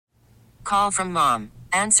Call from mom.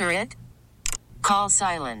 Answer it. Call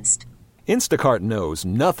silenced. Instacart knows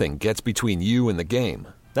nothing gets between you and the game.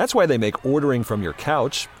 That's why they make ordering from your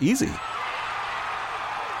couch easy.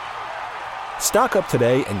 Stock up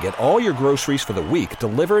today and get all your groceries for the week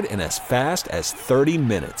delivered in as fast as 30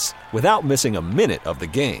 minutes without missing a minute of the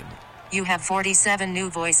game. You have 47 new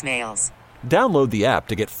voicemails. Download the app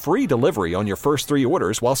to get free delivery on your first 3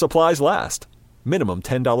 orders while supplies last. Minimum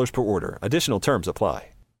 $10 per order. Additional terms apply.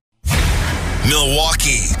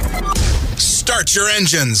 Milwaukee, start your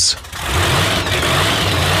engines.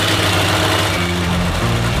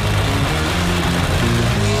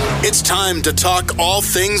 It's time to talk all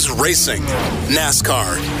things racing.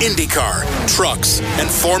 NASCAR, IndyCar, trucks, and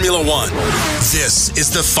Formula One. This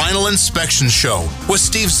is the Final Inspection Show with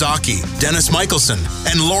Steve Zocchi, Dennis Michelson,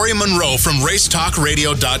 and Lori Monroe from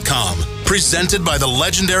RaceTalkRadio.com. Presented by the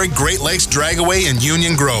legendary Great Lakes Dragaway in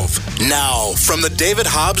Union Grove. Now, from the David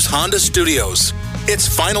Hobbs Honda Studios, it's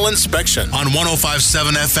Final Inspection on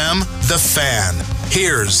 105.7 FM, The Fan.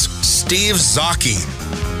 Here's Steve Zocchi.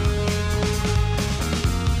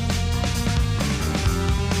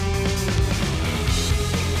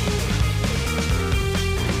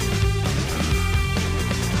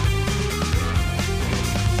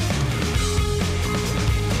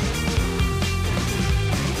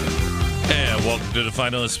 Welcome to the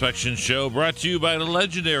Final Inspection Show, brought to you by the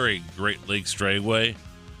legendary Great Lakes Dragway.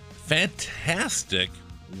 Fantastic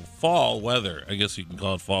fall weather. I guess you can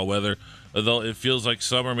call it fall weather. Although it feels like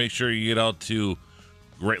summer, make sure you get out to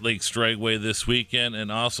Great Lakes Dragway this weekend. And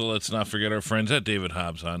also, let's not forget our friends at David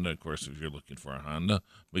Hobbs Honda. Of course, if you're looking for a Honda,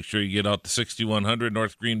 make sure you get out to 6100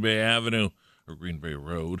 North Green Bay Avenue, or Green Bay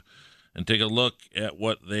Road, and take a look at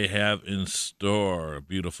what they have in store.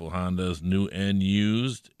 Beautiful Hondas, new and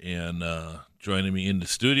used. And joining me in the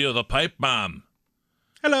studio, the Pipe Bomb.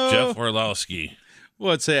 Hello. Jeff Orlowski.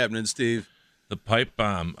 What's happening, Steve? The Pipe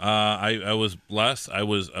Bomb. I was blessed. I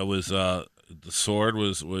was the sword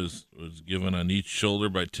was given on each shoulder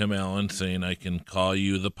by Tim Allen, saying I can call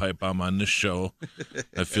you the Pipe Bomb on this show.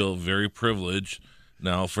 I feel very privileged.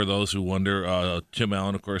 Now, for those who wonder, Tim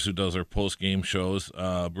Allen, of course, who does our post-game shows,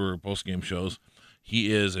 Brewer post-game shows,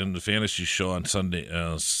 he is in the fantasy show on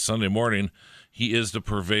Sunday morning. He is the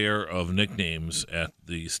purveyor of nicknames at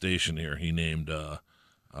the station here. He named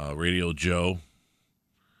Radio Joe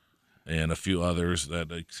and a few others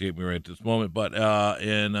that escape me right at this moment. But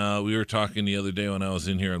we were talking the other day when I was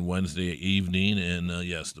in here on Wednesday evening, and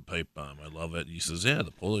yes, the Pipe Bomb. I love it. He says, yeah,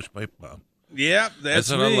 the Polish Pipe Bomb. Yeah, that's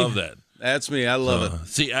me. I love that. That's me. I love it.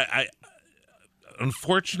 See, I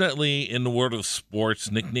unfortunately, in the world of sports,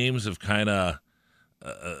 nicknames have kind of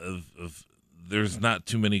there's not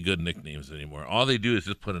too many good nicknames anymore. All they do is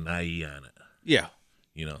just put an IE on it. Yeah.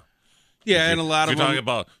 You know. Yeah, and a lot of them. If you're talking them,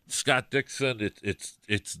 about Scott Dixon,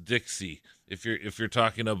 it's Dixie. If you're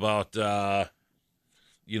talking about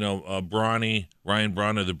Brawny, Ryan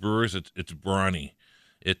Braun of the Brewers, it's Brawny.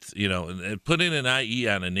 It's and putting an IE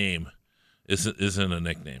on a name isn't a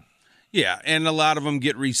nickname. Yeah, and a lot of them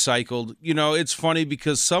get recycled. It's funny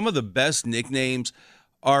because some of the best nicknames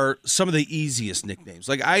are some of the easiest nicknames.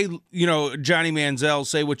 Like Johnny Manziel,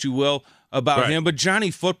 say what you will about him, but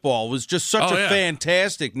Johnny Football was just such a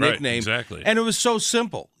fantastic nickname. Right, exactly. And it was so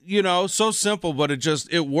simple, so simple, but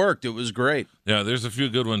it worked. It was great. Yeah, there's a few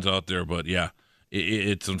good ones out there, but yeah,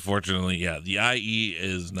 it's unfortunately, the IE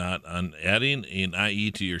is not adding an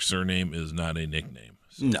IE to your surname is not a nickname.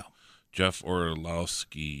 So, no. Jeff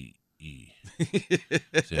Orlowski.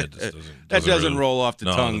 That doesn't roll off the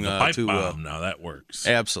tongue too well. Now that works.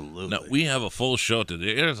 Absolutely. Now we have a full show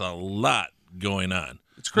today. There's a lot going on.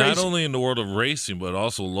 It's crazy. Not only in the world of racing, but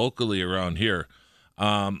also locally around here.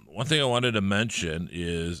 One thing I wanted to mention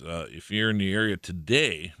is if you're in the area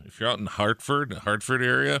today, if you're out in the Hartford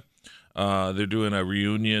area, they're doing a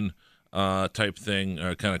reunion type thing,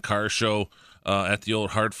 kind of car show at the old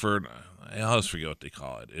Hartford. I always forget what they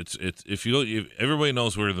call it. It's if everybody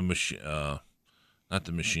knows where the machine, not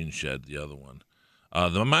the machine shed, the other one,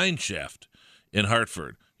 the mine shaft in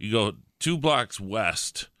Hartford. You go 2 blocks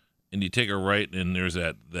west, and you take a right, and there's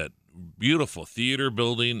that beautiful theater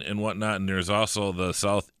building and whatnot, and there's also the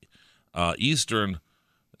southeastern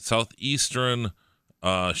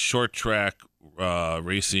short track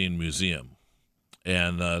racing museum.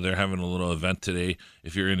 And they're having a little event today.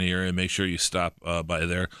 If you're in the area, make sure you stop by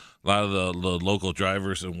there. A lot of the local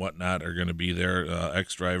drivers and whatnot are going to be there,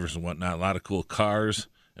 ex-drivers and whatnot. A lot of cool cars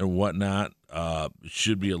and whatnot. It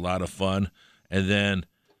should be a lot of fun. And then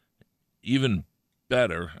even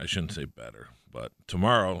better, I shouldn't say better, but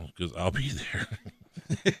tomorrow, because I'll be there,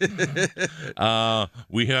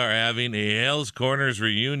 we are having a Hales Corners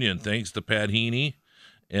reunion thanks to Pat Heaney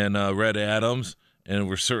and Red Adams, and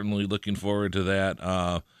we're certainly looking forward to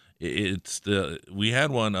that. We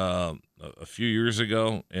had one a few years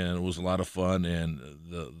ago, and it was a lot of fun. And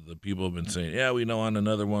the people have been saying, "Yeah, we want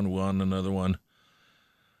another one."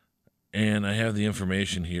 And I have the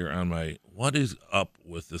information here on what is up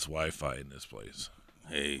with this Wi-Fi in this place?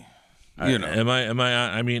 Hey,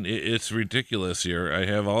 it's ridiculous here. I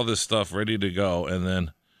have all this stuff ready to go, and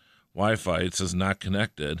then Wi-Fi, it says not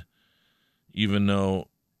connected, even though.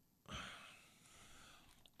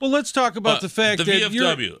 Well, let's talk about the fact the that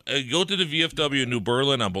VFW. Go to the VFW in New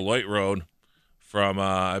Berlin on Beloit Road from,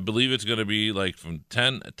 I believe it's going to be like from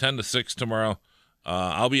 10 to 6 tomorrow.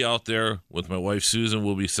 I'll be out there with my wife, Susan.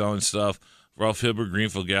 We'll be selling stuff. Ralph Hibber,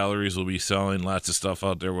 Greenfield Galleries will be selling lots of stuff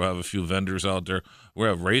out there. We'll have a few vendors out there. We'll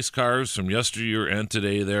have race cars from yesteryear and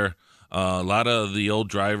today there. A lot of the old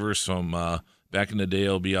drivers from back in the day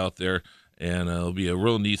will be out there, and it'll be a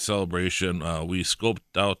real neat celebration. We scoped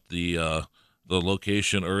out the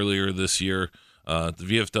location earlier this year. The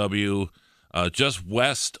VFW just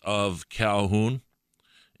west of Calhoun.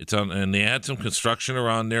 It's on, and they had some construction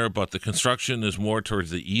around there, but the construction is more towards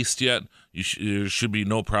the east yet. There should be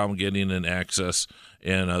no problem getting in access,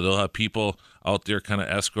 and they'll have people out there kind of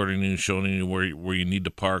escorting you, showing you where you need to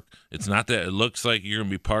park. It's not that it looks like you're gonna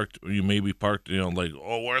be parked. You may be parked, like,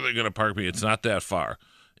 oh, where are they gonna park me? It's not that far.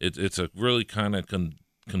 It's a really kind of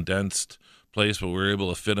condensed place, but we're able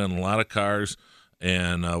to fit in a lot of cars,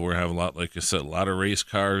 and we're having a lot, like I said, a lot of race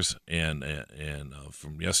cars, and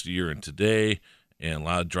from yesteryear and today. And a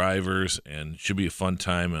lot of drivers, and it should be a fun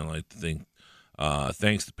time. And I like to think,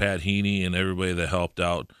 thanks to Pat Heaney and everybody that helped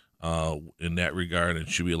out in that regard. It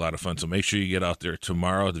should be a lot of fun. So make sure you get out there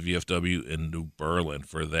tomorrow at the VFW in New Berlin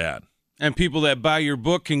for that. And people that buy your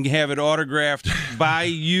book can have it autographed by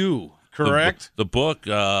you, correct? The book,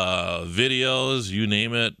 videos, you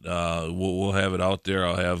name it, we'll have it out there.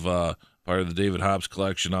 I'll have part of the David Hobbs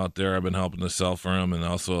collection out there. I've been helping to sell for him, and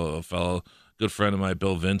also a fellow good friend of mine,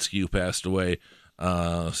 Bill Vinsky, who passed away.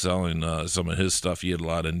 Selling some of his stuff. He had a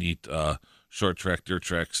lot of neat short track, dirt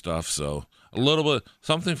track stuff. So a little bit,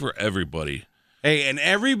 something for everybody. Hey, and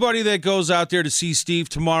everybody that goes out there to see Steve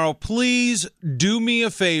tomorrow, please do me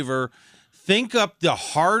a favor. Think up the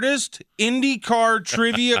hardest IndyCar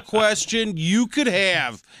trivia question you could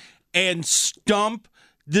have and stump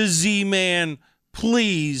the Z-Man,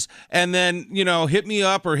 please. And then, hit me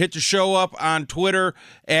up or hit the show up on Twitter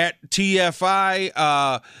at TFI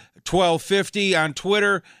 1250 on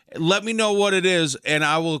Twitter. Let me know what it is, and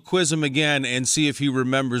I will quiz him again and see if he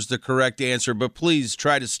remembers the correct answer. But please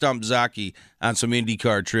try to stump Zaki on some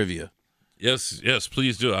IndyCar trivia. Yes,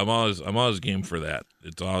 please do. I'm always game for that.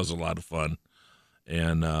 It's always a lot of fun.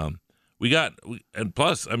 And and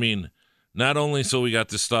plus, not only so we got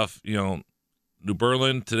this stuff, New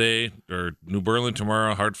Berlin today, or New Berlin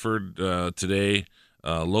tomorrow, Hartford today,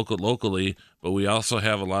 locally, but we also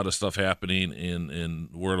have a lot of stuff happening in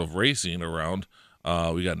the world of racing around.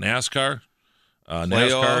 We got NASCAR.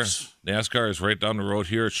 NASCAR is right down the road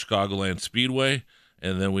here at Chicagoland Speedway,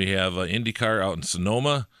 and then we have IndyCar out in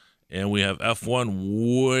Sonoma, and we have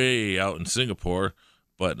F1 way out in Singapore.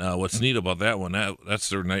 But what's neat about that one, that's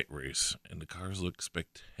their night race, and the cars look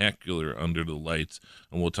spectacular under the lights.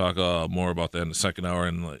 And we'll talk more about that in the second hour.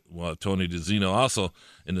 And we'll have Tony DeZino also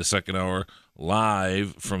in the second hour,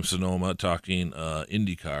 live from Sonoma, talking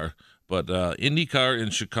IndyCar. But IndyCar in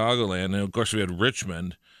Chicagoland, and of course we had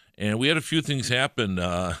Richmond, and we had a few things happen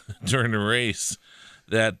during the race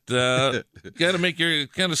that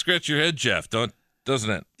kind of scratch your head, Jeff,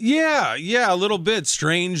 doesn't it? Yeah, a little bit.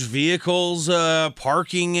 Strange vehicles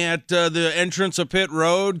parking at the entrance of pit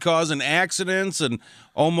road, causing accidents, and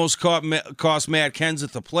almost cost Matt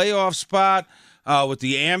Kenseth the playoff spot with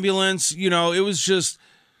the ambulance. It was just,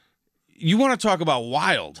 you want to talk about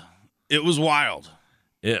wild. It was wild.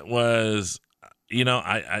 It was,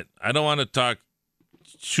 I don't want to talk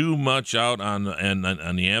too much out on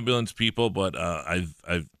the ambulance people, but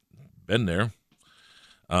I've been there,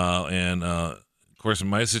 and of course, in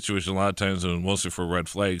my situation, a lot of times it was mostly for red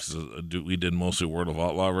flags. We did mostly World of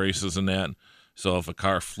Outlaw races and that. So if a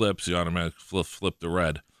car flips, you automatically flip the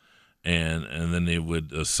red, and then they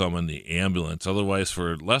would summon the ambulance. Otherwise,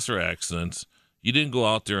 for lesser accidents, you didn't go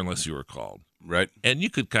out there unless you were called. Right. And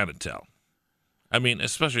you could kind of tell.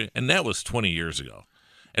 Especially, and that was 20 years ago.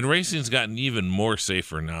 And racing's gotten even more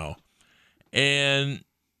safer now. And,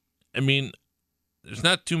 there's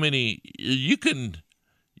not too many.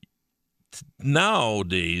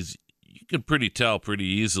 Nowadays, you can tell pretty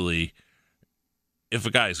easily if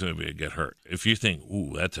a guy's going to get hurt. If you think,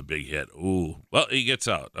 ooh, that's a big hit. Ooh, well, he gets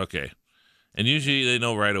out. Okay. And usually they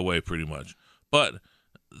know right away pretty much. But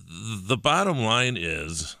the bottom line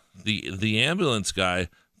is the ambulance guy.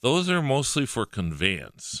 Those are mostly for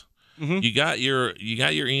conveyance. Mm-hmm. You got your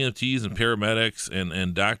EMTs and paramedics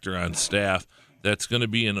and doctor on staff. That's going to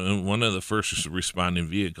be in one of the first responding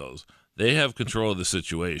vehicles. They have control of the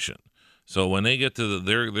situation. So when they get to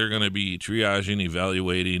they're going to be triaging,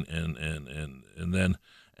 evaluating, and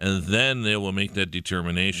then they will make that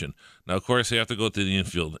determination. Now, of course, they have to go to the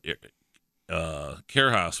infield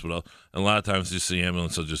care hospital, and a lot of times just the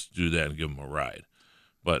ambulance will just do that and give them a ride.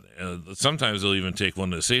 But sometimes they'll even take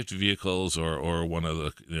one of the safety vehicles or one of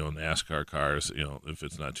the NASCAR cars, if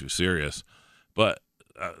it's not too serious. But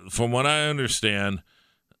from what I understand,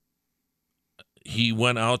 he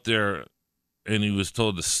went out there and he was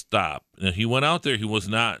told to stop. Now, he went out there. He was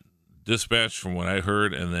not dispatched from what I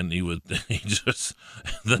heard, and then the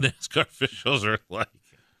NASCAR officials are like,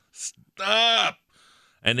 stop,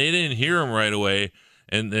 and they didn't hear him right away.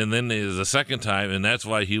 And then there's a second time, and that's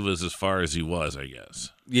why he was as far as he was, I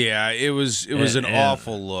guess. Yeah, it was an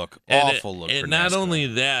awful look. Awful look. And not only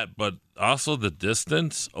that, but also the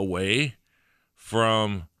distance away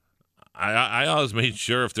from. I always made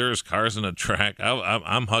sure if there's cars in a track,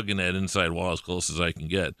 I'm hugging that inside wall as close as I can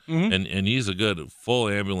get. Mm-hmm. And he's a good full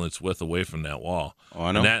ambulance width away from that wall. Oh,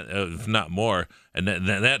 I know. And that, if not more. And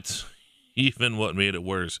that's even what made it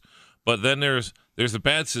worse. But then there's a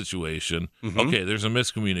bad situation. Mm-hmm. Okay, there's a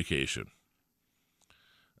miscommunication.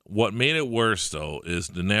 What made it worse, though, is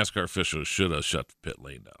the NASCAR officials should have shut the pit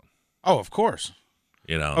lane down. Oh, of course.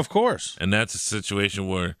 Of course. And that's a situation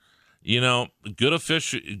where, good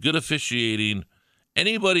officiating,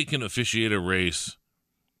 anybody can officiate a race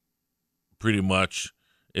pretty much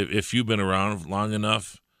if you've been around long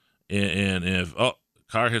enough. And if,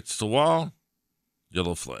 car hits the wall,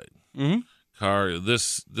 yellow flag. Mm-hmm. Car,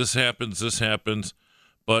 this happens,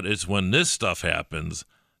 but it's when this stuff happens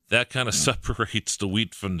that kind of separates the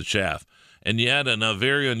wheat from the chaff. And yet in a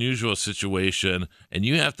very unusual situation, and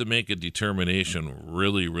you have to make a determination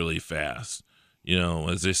really, really fast.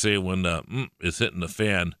 As they say, when it's hitting the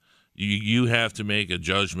fan, you have to make a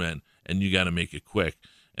judgment, and you got to make it quick.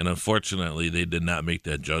 And unfortunately, they did not make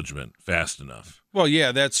that judgment fast enough. Well,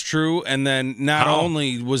 yeah, that's true. And then not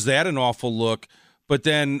only was that an awful look, but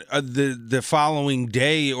then the following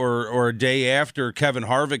day or a day after, Kevin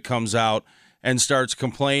Harvick comes out and starts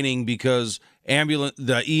complaining because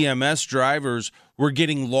the EMS drivers were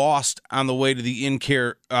getting lost on the way to the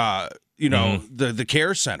in-care, mm-hmm. the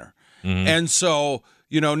care center. Mm-hmm. And so,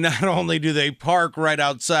 not only do they park right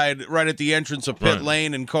outside, right at the entrance of pit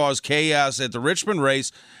lane and cause chaos at the Richmond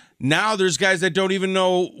race, now there's guys that don't even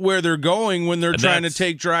know where they're going when they're trying to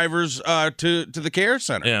take drivers to the care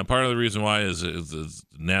center. Yeah, part of the reason why is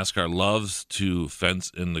NASCAR loves to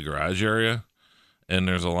fence in the garage area, and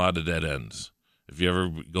there's a lot of dead ends. If you ever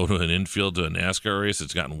go to an infield to a NASCAR race,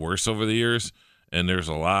 it's gotten worse over the years, and there's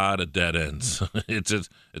a lot of dead ends.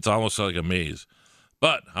 It's almost like a maze.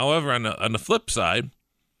 But, however, on the flip side,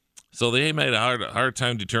 so they made a hard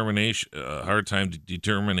time determining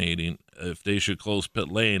if they should close pit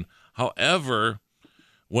lane. However,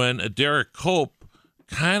 when Derek Cope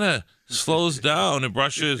kind of slows down and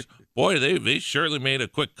brushes, boy, they surely made a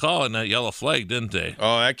quick call on that yellow flag, didn't they?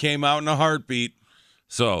 Oh, that came out in a heartbeat.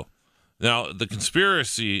 So now the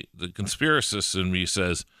conspiracist in me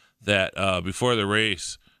says that before the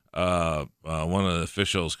race, one of the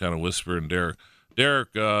officials kind of whispered in Derek,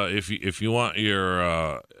 if you want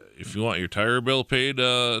your tire bill paid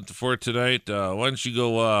for tonight, why don't you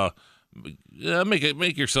go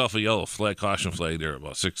make yourself a yellow flag, caution flag there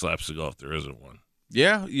about 6 laps to go if there isn't one.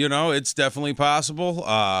 Yeah, it's definitely possible.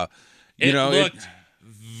 It looked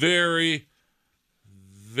very,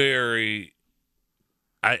 very.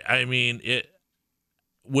 I mean it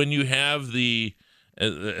when you have the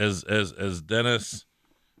as Dennis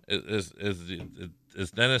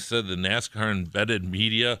as Dennis said, the NASCAR embedded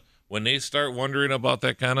media, when they start wondering about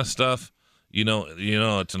that kind of stuff,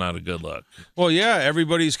 it's not a good look. Well, yeah,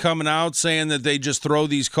 everybody's coming out saying that they just throw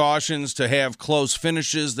these cautions to have close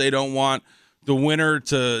finishes. They don't want the winner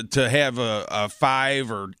to have a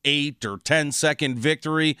 5 or 8 or 10-second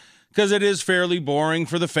victory because it is fairly boring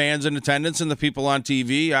for the fans in attendance and the people on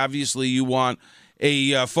TV. Obviously, you want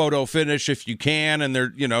a photo finish if you can, and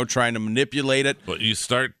they're trying to manipulate it. But you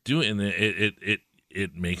start doing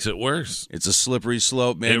it makes it worse. It's a slippery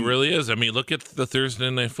slope, man. It really is. I mean, look at the Thursday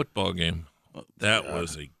night football game. That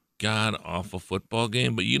was a god-awful football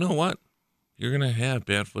game. But you know what? You're going to have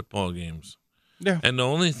bad football games. Yeah. And the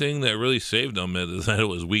only thing that really saved them is that it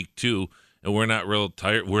was week 2, and we're not real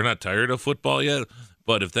tired. We're not tired of football yet.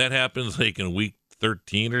 But if that happens like in week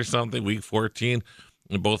 13 or something, week 14,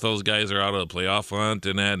 and both those guys are out of the playoff hunt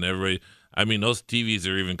and that, and everybody, I mean, those TVs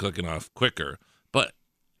are even clicking off quicker. But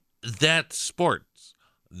that's sports.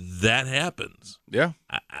 That happens. Yeah.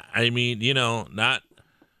 I mean, not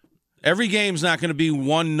every game's not going to be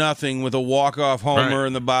 1-0 with a walk-off homer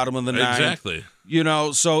in the bottom of the ninth. Exactly.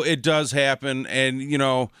 So it does happen, and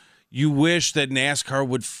you wish that NASCAR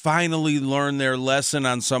would finally learn their lesson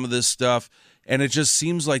on some of this stuff, and it just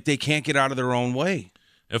seems like they can't get out of their own way.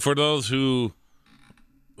 And for those who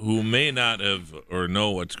may not have or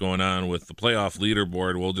know what's going on with the playoff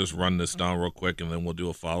leaderboard, we'll just run this down real quick, and then we'll do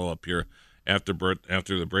a follow-up here after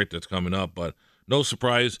the break that's coming up. But no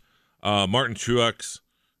surprise, Martin Truex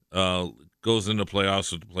goes into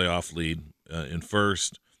playoffs with the playoff lead in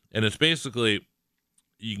first. And it's basically,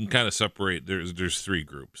 you can kind of separate, there's three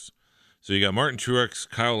groups. So you got Martin Truex,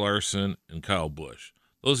 Kyle Larson, and Kyle Busch.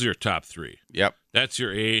 Those are your top three. Yep. That's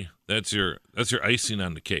your icing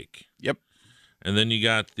on the cake. Yep. And then you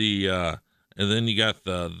got the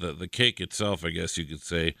cake itself, I guess you could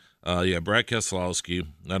say. Brad Keselowski,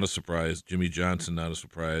 not a surprise. Jimmy Johnson, not a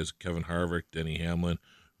surprise. Kevin Harvick, Denny Hamlin,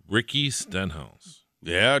 Ricky Stenhouse.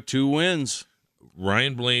 Yeah, 2 wins.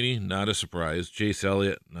 Ryan Blaney, not a surprise. Chase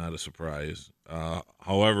Elliott, not a surprise.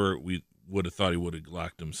 However, we would have thought he would have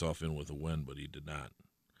locked himself in with a win, but he did not.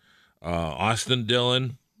 Austin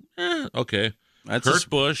Dillon, okay. Kurt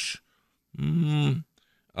Busch, Matt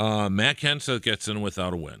Kenseth gets in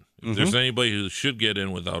without a win. If there's anybody who should get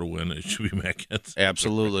in without a win, it should be Matt Kenseth.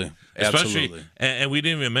 Absolutely. Especially, and we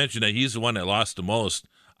didn't even mention that he's the one that lost the most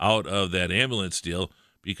out of that ambulance deal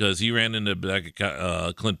because he ran into the back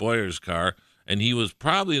of Clint Boyer's car, and he was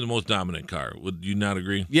probably the most dominant car. Would you not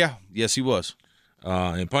agree? Yeah. Yes, he was.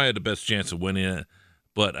 And probably had the best chance of winning it.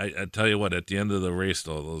 But I tell you what, at the end of the race,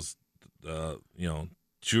 though, those,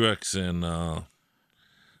 Truex and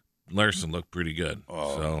Larson looked pretty good.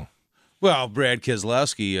 Oh. So, well, Brad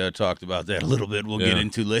Keselowski talked about that a little bit. We'll get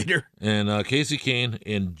into later. And Casey Kane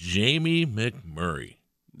and Jamie McMurray.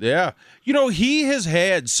 Yeah. He has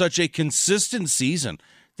had such a consistent season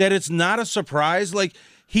that it's not a surprise. Like,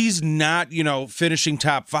 he's not, finishing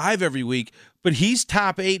top 5 every week, but he's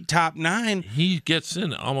top 8, top 9. He gets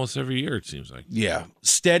in almost every year, it seems like. Yeah.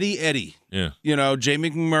 Steady Eddie. Yeah.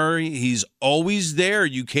 Jamie McMurray, he's always there.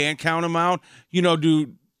 You can't count him out.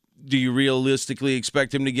 Do you realistically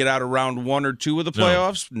expect him to get out of round 1 or 2 of the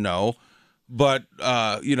playoffs? No. But,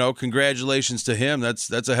 congratulations to him.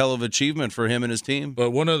 That's a hell of an achievement for him and his team.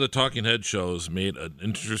 But one of the Talking Head shows made an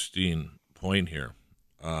interesting point here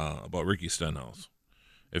about Ricky Stenhouse.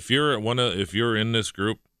 If you're in this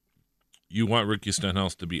group, you want Ricky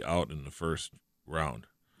Stenhouse to be out in the first round.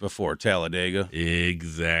 Before Talladega.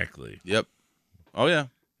 Exactly. Yep. Oh, yeah.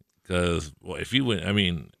 Because, if you win, I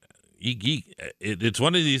mean, it's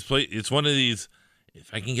one of these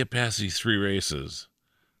if I can get past these 3 races,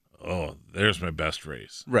 there's my best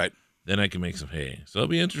race. Right. Then I can make some hay. So it'll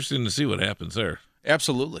be interesting to see what happens there.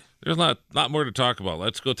 Absolutely. There's a lot more to talk about.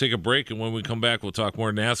 Let's go take a break, and when we come back, we'll talk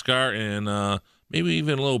more NASCAR and maybe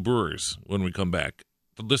even a little Brewers when we come back.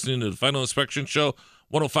 Listening to the Final Inspection Show,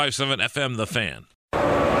 105.7 FM, The Fan.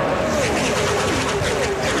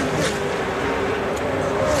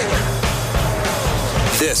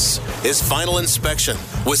 This is Final Inspection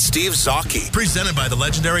with Steve Zocchi, presented by the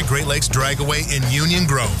legendary Great Lakes Dragaway in Union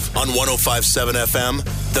Grove on 105.7 FM,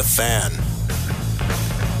 The Fan.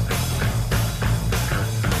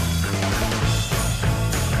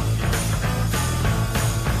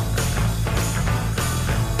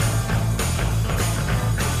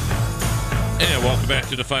 And welcome back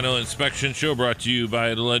to the Final Inspection Show, brought to you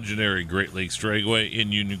by the legendary Great Lakes Dragaway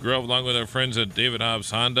in Union Grove, along with our friends at David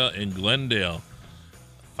Hobbs Honda in Glendale.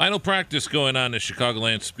 Final practice going on at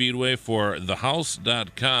Chicagoland Speedway for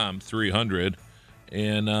thehouse.com 300.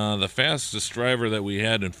 And the fastest driver that we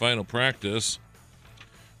had in final practice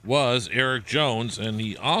was Eric Jones, and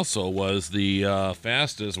he also was the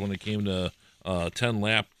fastest when it came to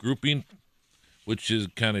 10-lap grouping, which is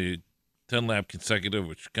kind of 10-lap consecutive,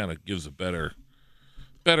 which kind of gives a better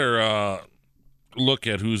look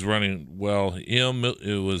at who's running well.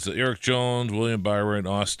 It was Eric Jones, William Byron,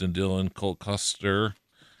 Austin Dillon, Cole Custer,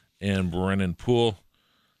 and Brennan Poole.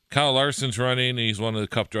 Kyle Larson's running. He's one of the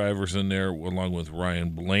Cup drivers in there, along with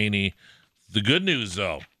Ryan Blaney. The good news,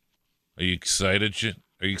 though, are you excited?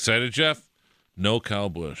 Are you excited, Jeff? No Kyle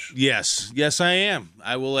Busch. Yes, I am.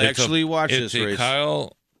 I will actually watch this race. It's a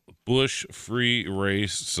Kyle Busch free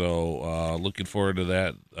race, so looking forward to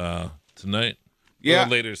that tonight. Yeah, or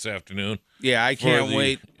later this afternoon. Yeah, I can't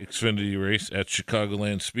wait. Xfinity race at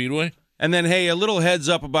Chicagoland Speedway. And then, hey, a little heads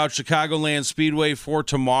up about Chicagoland Speedway for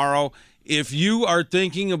tomorrow. If you are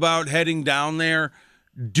thinking about heading down there,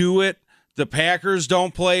 do it. The Packers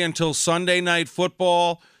don't play until Sunday Night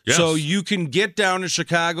Football, Yes. So you can get down to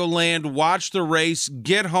Chicagoland, watch the race,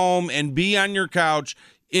 get home, and be on your couch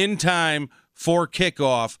in time for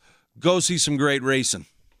kickoff. Go see some great racing.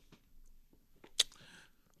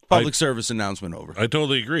 Public service announcement over. I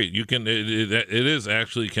totally agree. You can. It is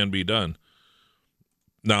actually can be done.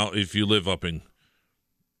 Now, if you live up in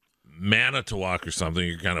Manitowoc or something,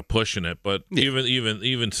 you're kind of pushing it. But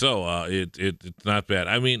even so, it's not bad.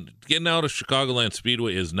 I mean, getting out of Chicagoland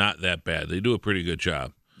Speedway is not that bad. They do a pretty good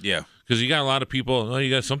job. Yeah, because you got a lot of people. Well, you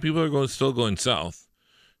got some people are still going south.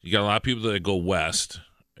 You got a lot of people that go west,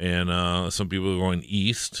 and some people are going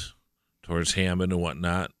east towards Hammond and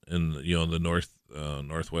whatnot, and the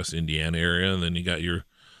northwest Indiana area. And then you got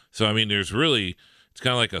so I mean, there's really it's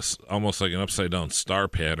kind of like almost like an upside down star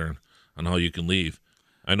pattern on how you can leave.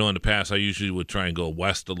 I know in the past I usually would try and go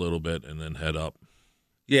west a little bit and then head up.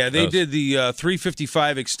 Yeah, they did the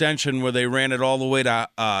 355 extension where they ran it all the way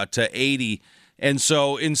to 80. And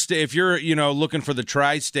so if you're, looking for the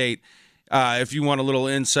tri-state, if you want a little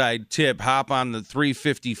inside tip, hop on the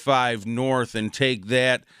 355 north and take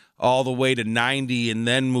that all the way to 90 and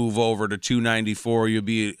then move over to 294.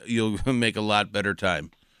 You'll make a lot better time.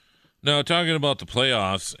 Now, talking about the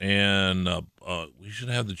playoffs, and we should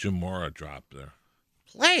have the Jim Mora drop there.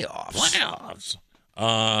 Playoffs.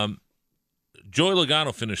 Joey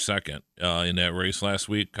Logano finished second in that race last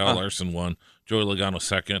week. Kyle Larson won. Joey Logano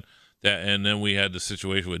second. And then we had the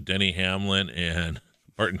situation with Denny Hamlin and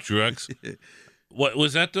Martin Truex. What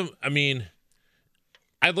was that? I mean,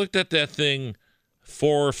 I looked at that thing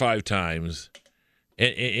 4 or 5 times,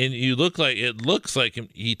 and it looks like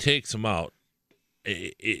he takes him out.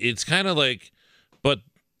 It's kind of like, but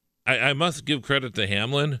I must give credit to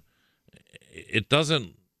Hamlin. It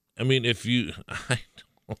doesn't. I mean, I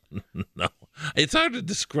don't know. It's hard to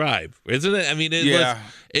describe, isn't it? I mean,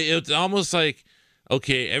 it's almost like,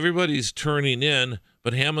 okay, everybody's turning in,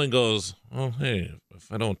 but Hamlin goes, "Oh, hey,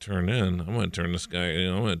 if I don't turn in, I'm going to turn this guy.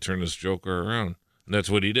 I'm going to turn this joker around." And that's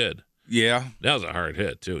what he did. Yeah, that was a hard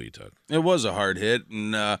hit too. He took. It was a hard hit,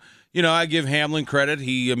 and I give Hamlin credit.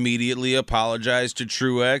 He immediately apologized to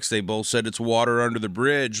Truex. They both said it's water under the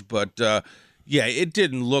bridge, but it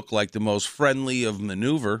didn't look like the most friendly of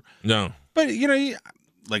maneuver. No, but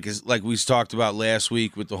like we talked about last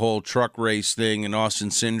week with the whole truck race thing and Austin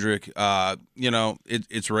Cindric,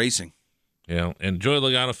 it's racing. Yeah, and Joey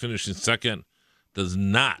Logano finished in second, does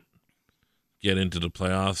not get into the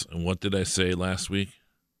playoffs. And what did I say last week?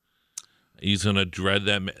 He's going to dread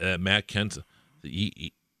that Matt Kenseth.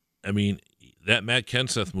 That Matt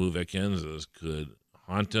Kenseth move at Kansas could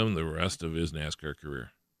haunt him the rest of his NASCAR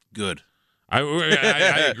career. Good. I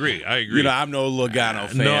agree. I'm no Logano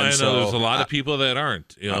fan. No, I know there's a lot of people that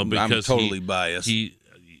aren't. Because I'm totally biased.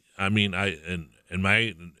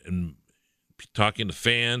 Talking to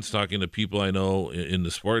fans, talking to people I know in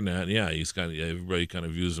the sport net, everybody kind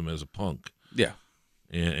of views him as a punk. Yeah,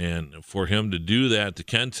 and for him to do that to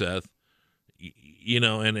Kenseth,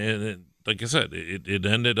 and like I said, it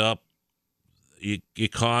ended up.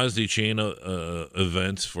 It caused a chain of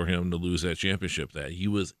events for him to lose that championship. That he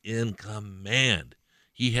was in command.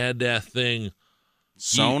 He had that thing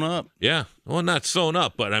sewn up. Yeah. Well, not sewn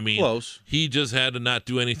up, but close. He just had to not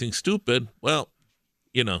do anything stupid. Well,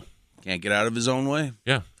 can't get out of his own way.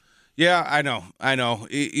 Yeah. Yeah, I know.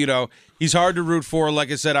 He's hard to root for. Like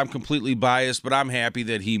I said, I'm completely biased, but I'm happy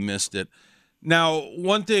that he missed it. Now,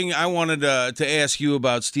 one thing I wanted to ask you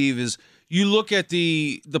about, Steve, is you look at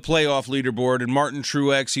the playoff leaderboard, and Martin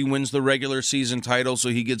Truex, he wins the regular season title, so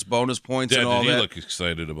he gets bonus points and all that. Did he look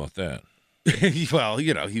excited about that? Well,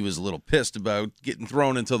 he was a little pissed about getting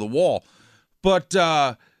thrown into the wall. But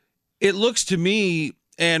it looks to me,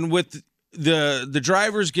 and with the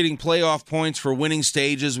drivers getting playoff points for winning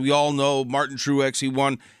stages, we all know Martin Truex, he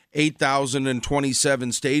won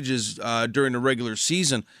 8,027 stages during the regular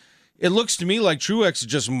season. It looks to me like Truex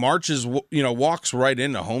just walks right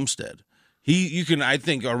into Homestead. You can, I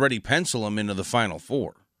think, already pencil him into the Final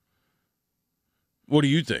Four. What do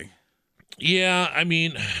you think? Yeah,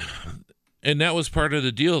 and that was part of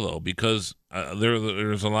the deal, though, because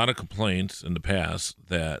there's a lot of complaints in the past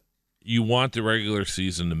that you want the regular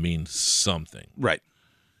season to mean something. Right.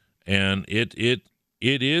 And it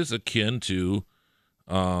is akin to,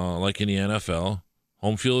 like in the NFL,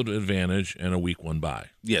 home field advantage and a week 1 bye.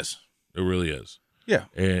 Yes. It really is. Yeah.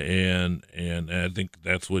 And I think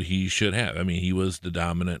that's what he should have. He was the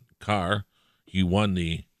dominant car. He won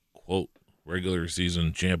the, quote, regular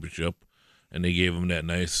season championship, and they gave him that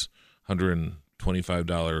nice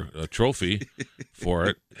 $125 trophy for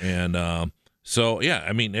it. And so,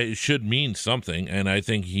 yeah, it should mean something. And I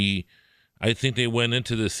think they went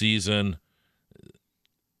into the season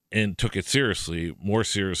and took it seriously, more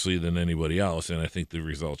seriously than anybody else, and I think the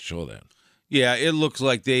results show that. Yeah, it looks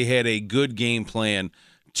like they had a good game plan.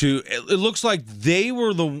 It looks like they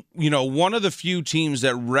were one of the few teams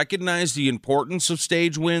that recognized the importance of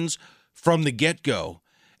stage wins from the get-go.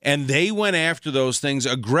 And they went after those things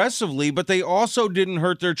aggressively, but they also didn't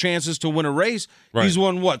hurt their chances to win a race. Right. He's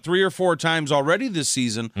won, 3 or 4 times already this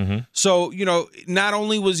season. Mm-hmm. So, not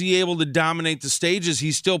only was he able to dominate the stages,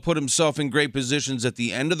 he still put himself in great positions at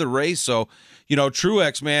the end of the race. So,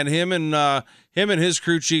 Truex, man, him and his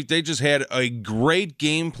crew chief, they just had a great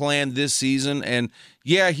game plan this season. And,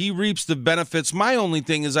 yeah, he reaps the benefits. My only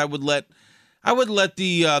thing is I would let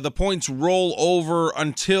the points roll over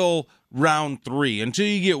until round 3, until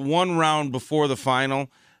you get one round before the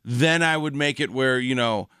final. Then I would make it where you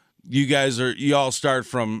all start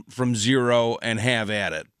from 0 and have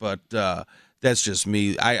at it. But that's just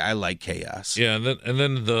me. I like chaos. Yeah, and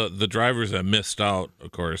then the drivers that missed out,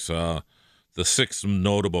 of course. The 6th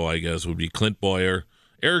notable, I guess, would be Clint Bowyer,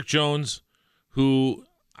 Eric Jones, who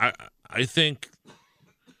I think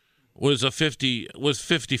was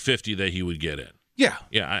 50-50 that he would get in. Yeah,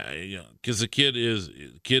 because the kid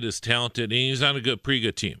is talented and he's on a pretty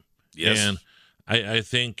good team. Yes, and I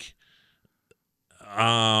think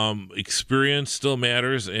experience still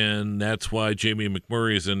matters, and that's why Jamie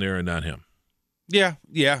McMurray is in there and not him. Yeah,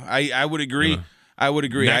 I would agree. I would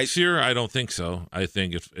agree. Next year, I don't think so. I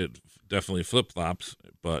think it definitely flip flops.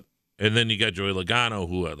 And then you got Joey Logano,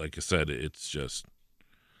 who, like I said, it's just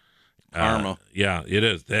karma. Yeah, it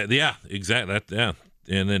is. Exactly.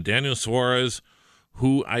 And then Daniel Suarez,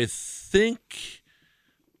 who I think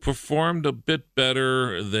performed a bit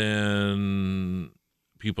better than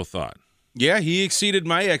people thought. Yeah, he exceeded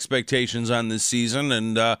my expectations on this season,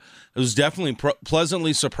 and I was definitely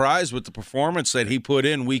pleasantly surprised with the performance that he put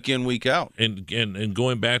in, week out. And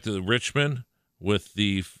going back to the Richmond with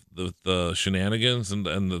the shenanigans and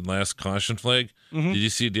the last caution flag, did you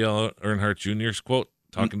see Dale Earnhardt Jr.'s quote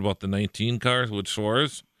talking about the 19 cars with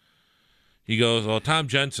Suarez? He goes, well, Tom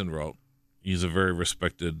Jensen wrote, he's a very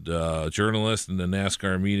respected journalist in the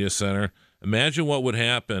NASCAR Media Center. Imagine what would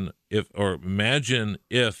happen if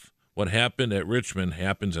what happened at Richmond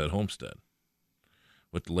happens at Homestead.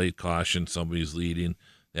 With the late caution, somebody's leading,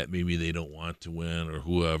 that maybe they don't want to win or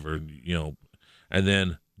whoever, And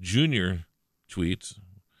then Junior tweets,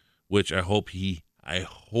 which I hope he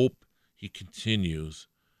continues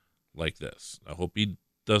like this. I hope he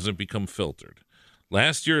doesn't become filtered.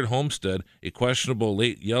 Last year at Homestead, a questionable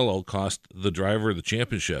late yellow cost the driver the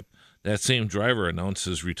championship. That same driver announced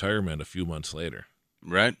his retirement a few months later.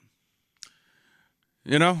 Right.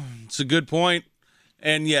 It's a good point.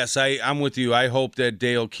 And yes, I'm with you. I hope that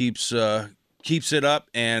Dale keeps it up.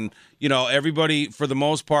 And, everybody, for the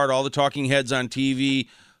most part, all the talking heads on TV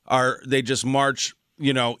they just march,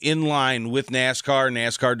 in line with NASCAR.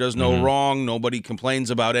 NASCAR does no wrong. Nobody complains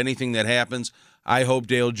about anything that happens. I hope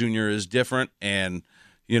Dale Jr. is different, and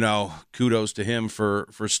kudos to him for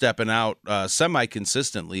stepping out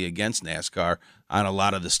semi-consistently against NASCAR on a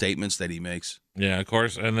lot of the statements that he makes. Yeah, of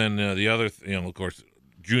course. And then the other, of course,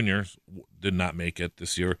 Junior did not make it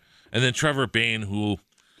this year, and then Trevor Bayne, who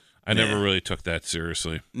I never really took that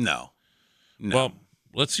seriously. No. Well,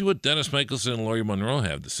 let's see what Dennis Michelson and Lori Monroe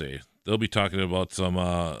have to say. They'll be talking about some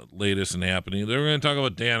latest and happening. They're going to talk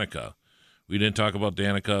about Danica. We didn't talk about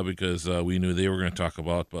Danica because we knew they were going to talk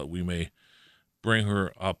about, but we may bring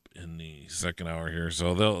her up in the second hour here.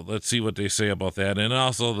 So let's see what they say about that. And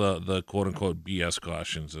also the quote-unquote BS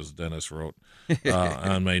cautions, as Dennis wrote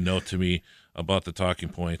on my note to me about the talking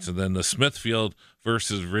points. And then the Smithfield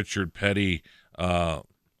versus Richard Petty war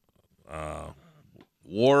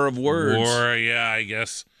of words. I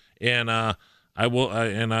guess. And I'm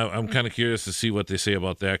kind of curious to see what they say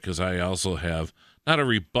about that, because I also have not a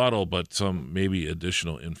rebuttal, but some maybe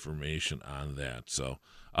additional information on that. So,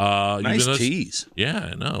 nice tease.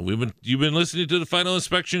 Yeah, I know. You've been listening to the Final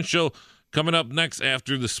Inspection Show. Coming up next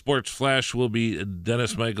after the Sports Flash will be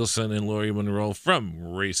Dennis Michelson and Lori Monroe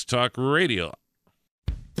from Race Talk Radio.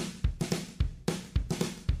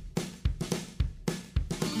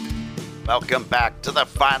 Welcome back to the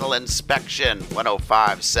Final Inspection,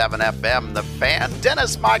 105.7 FM, The Fan.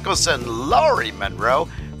 Dennis Michelson, Lori Monroe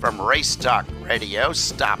from Race Talk Radio,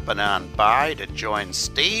 stopping on by to join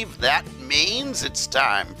Steve. That means it's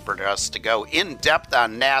time for us to go in depth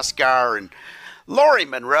on NASCAR. And Lori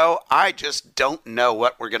Monroe, I just don't know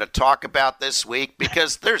what we're going to talk about this week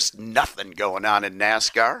because there's nothing going on in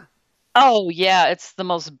NASCAR. Oh, yeah, it's the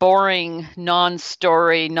most boring,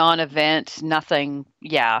 non-story, non-event, nothing.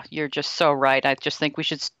 Yeah, you're just so right. I just think we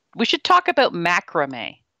should talk about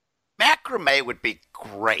macrame. Macrame would be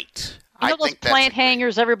great. You know I those think that's plant a great-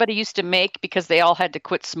 hangers everybody used to make because they all had to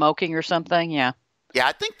quit smoking or something? Yeah. Yeah,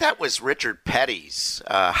 I think that was Richard Petty's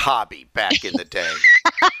hobby back in the day.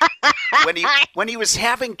 when he was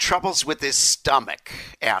having troubles with his stomach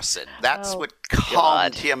acid, that's what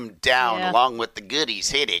calmed him down, along with the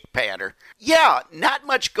goodies headache patter. Yeah, not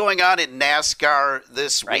much going on in NASCAR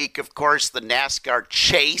this week. Of course, the NASCAR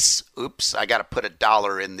chase. Oops, I got to put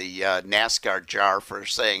 $1 in the NASCAR jar for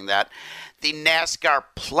saying that. The NASCAR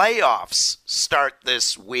playoffs start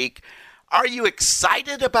this week. Are you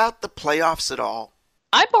excited about the playoffs at all?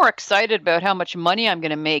 I'm more excited about how much money I'm going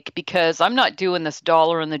to make because I'm not doing this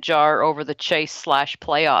 $1 in the jar over the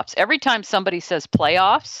chase/playoffs. Every time somebody says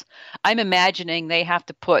playoffs, I'm imagining they have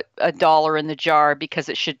to put $1 in the jar because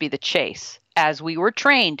it should be the chase, as we were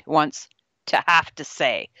trained once to have to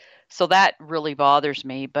say. So that really bothers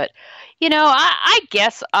me. But, I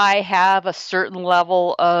guess I have a certain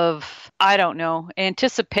level of,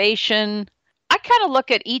 anticipation. I kind of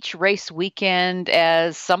look at each race weekend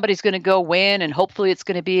as somebody's going to go win and hopefully it's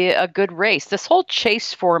going to be a good race. This whole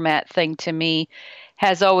chase format thing to me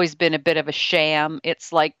has always been a bit of a sham.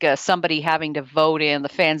 It's like somebody having to vote in, the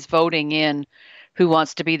fans voting in who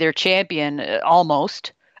wants to be their champion,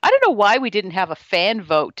 almost. I don't know why we didn't have a fan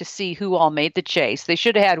vote to see who all made the chase. They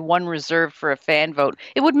should have had one reserved for a fan vote.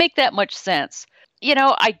 It would make that much sense.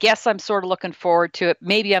 I guess I'm sort of looking forward to it.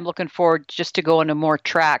 Maybe I'm looking forward just to going to more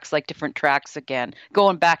tracks, like different tracks again,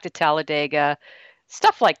 going back to Talladega,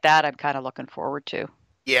 stuff like that. I'm kind of looking forward to.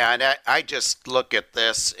 Yeah, and I just look at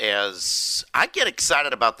this as I get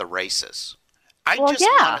excited about the races. I want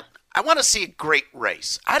to see a great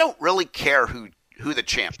race. I don't really care who the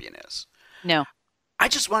champion is. No. I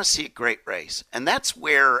just want to see a great race. And that's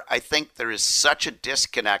where I think there is such a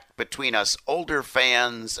disconnect between us older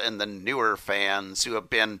fans and the newer fans who have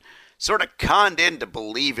been sort of conned into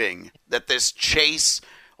believing that this chase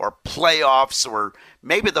or playoffs, or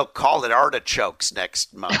maybe they'll call it artichokes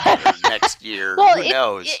next month or next year. Well, who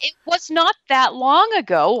knows? It was not that long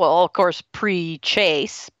ago. Well, of course,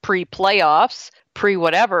 pre-chase, pre-playoffs,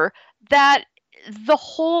 pre-whatever, that the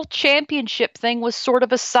whole championship thing was sort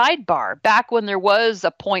of a sidebar back when there was a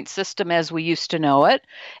point system as we used to know it.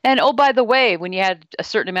 And oh, by the way, when you had a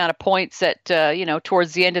certain amount of points at,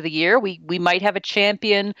 towards the end of the year, we might have a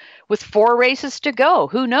champion with 4 races to go.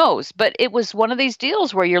 Who knows? But it was one of these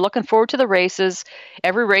deals where you're looking forward to the races.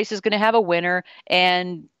 Every race is going to have a winner.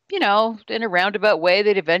 And in a roundabout way,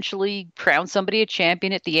 they'd eventually crown somebody a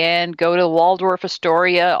champion at the end, go to Waldorf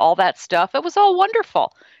Astoria, all that stuff. It was all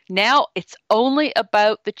wonderful. Now it's only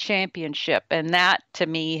about the championship, and that, to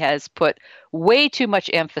me, has put way too much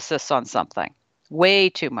emphasis on something. Way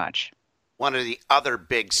too much. One of the other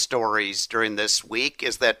big stories during this week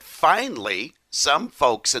is that finally some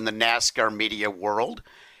folks in the NASCAR media world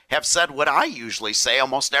have said what I usually say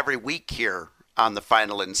almost every week here on the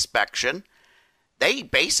Final Inspection. They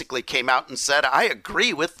basically came out and said, I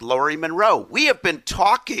agree with Lori Monroe. We have been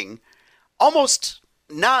talking almost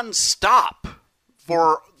nonstop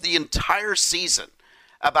for the entire season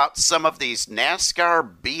about some of these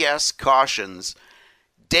NASCAR BS cautions.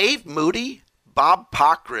 Dave Moody, Bob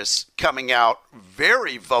Pockrass coming out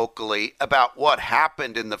very vocally about what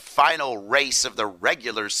happened in the final race of the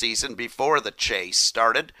regular season before the chase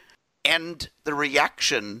started. And the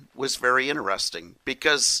reaction was very interesting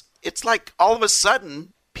because it's like all of a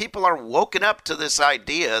sudden people are woken up to this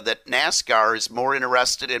idea that NASCAR is more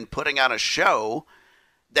interested in putting on a show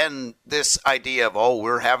than this idea of,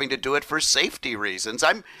 we're having to do it for safety reasons.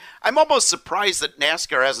 I'm almost surprised that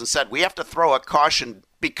NASCAR hasn't said we have to throw a caution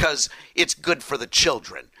because it's good for the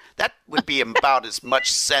children. That would be about as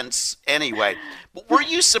much sense anyway. But were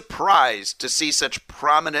you surprised to see such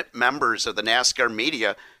prominent members of the NASCAR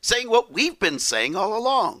media saying what we've been saying all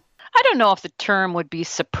along? I don't know if the term would be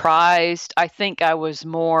surprised. I think I was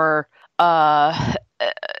more happy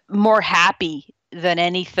than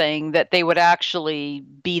anything that they would actually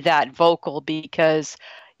be that vocal because,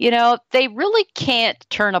 they really can't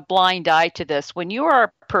turn a blind eye to this. When you are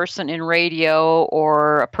a person in radio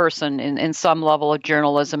or a person in some level of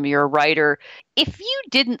journalism, you're a writer, if you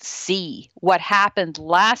didn't see what happened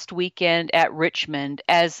last weekend at Richmond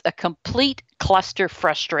as a complete cluster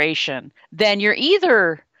frustration, then you're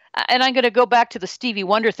either... And I'm going to go back to the Stevie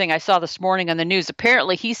Wonder thing I saw this morning on the news.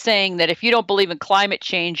 Apparently, he's saying that if you don't believe in climate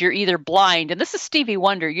change, you're either blind. And this is Stevie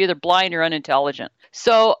Wonder. You're either blind or unintelligent.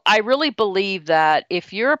 So I really believe that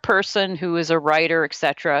if you're a person who is a writer,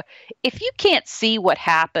 etc., if you can't see what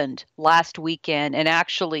happened last weekend and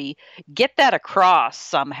actually get that across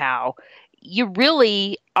somehow, you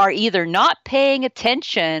really are either not paying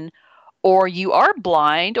attention or you are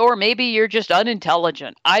blind, or maybe you're just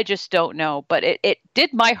unintelligent. I just don't know. But it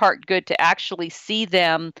did my heart good to actually see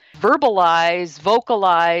them vocalize,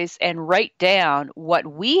 and write down what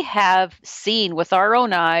we have seen with our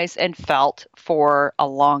own eyes and felt for a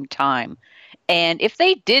long time. And if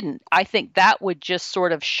they didn't, I think that would just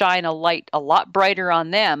sort of shine a light a lot brighter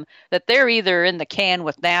on them, that they're either in the can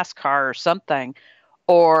with NASCAR or something,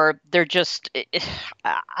 or they're just,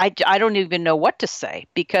 I don't even know what to say,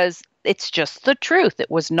 because it's just the truth. It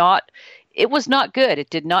was not good. It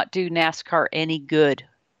did not do NASCAR any good,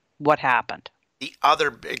 what happened. The other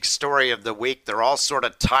big story of the week, they're all sort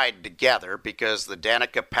of tied together, because the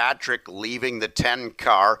Danica Patrick leaving the 10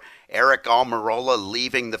 car, Eric Almirola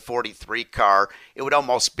leaving the 43 car. It would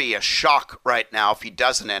almost be a shock right now if he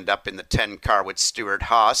doesn't end up in the 10 car with Stewart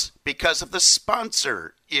Haas because of the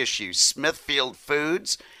sponsor issue. Smithfield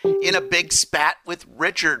Foods in a big spat with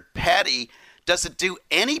Richard Petty. Does it do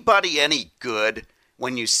anybody any good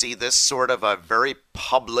when you see this sort of a very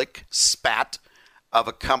public spat of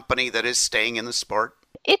a company that is staying in the sport?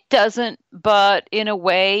 It doesn't, but in a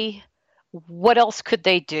way, what else could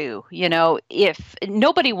they do? You know, if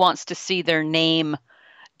nobody wants to see their name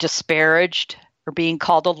disparaged or being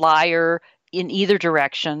called a liar in either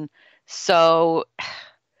direction. So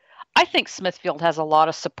I think Smithfield has a lot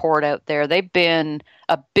of support out there. They've been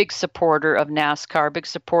a big supporter of NASCAR, big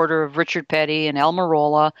supporter of Richard Petty and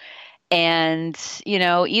Almirola. And, you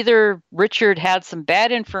know, either Richard had some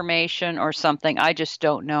bad information or something. I just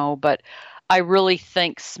don't know. But I really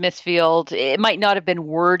think Smithfield, it might not have been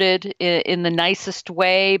worded in the nicest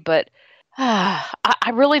way, but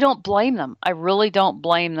I really don't blame them. I really don't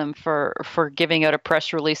blame them for giving out a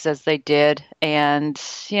press release as they did. And,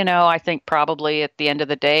 you know, I think probably at the end of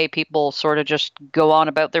the day, people sort of just go on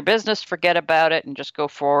about their business, forget about it, and just go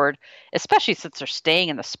forward, especially since they're staying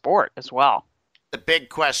in the sport as well. The big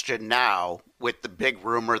question now, with the big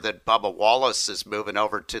rumor that Bubba Wallace is moving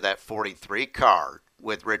over to that 43 car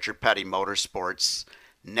with Richard Petty Motorsports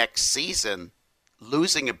next season,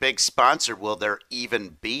 losing a big sponsor, will there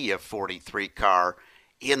even be a 43 car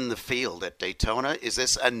in the field at Daytona? Is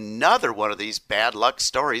this another one of these bad luck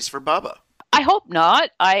stories for Bubba? I hope not.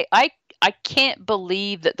 I can't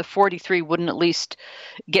believe that the 43 wouldn't at least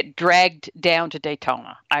get dragged down to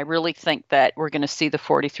Daytona. I really think that we're going to see the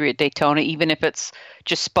 43 at Daytona, even if it's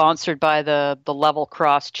just sponsored by the Level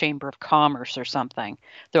Cross Chamber of Commerce or something.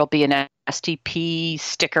 There'll be an STP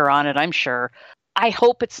sticker on it, I'm sure. I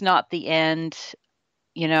hope it's not the end.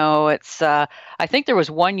 You know, it's. I think there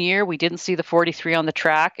was one year we didn't see the 43 on the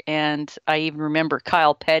track, and I even remember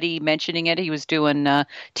Kyle Petty mentioning it. He was doing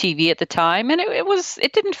TV at the time, and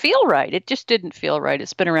it didn't feel right. It just didn't feel right.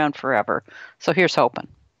 It's been around forever, so here's hoping.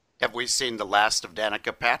 Have we seen the last of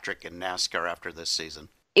Danica Patrick in NASCAR after this season?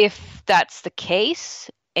 If that's the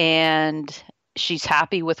case, and she's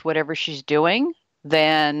happy with whatever she's doing,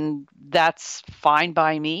 then that's fine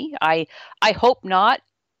by me. I hope not.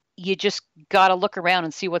 You just got to look around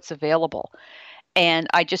and see what's available. And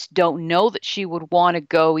I just don't know that she would want to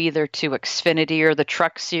go either to Xfinity or the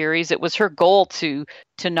Truck Series. It was her goal to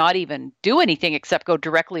not even do anything except go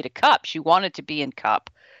directly to Cup. She wanted to be in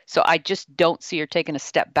Cup. So I just don't see her taking a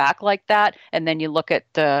step back like that. And then you look at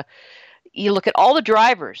all the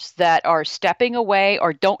drivers that are stepping away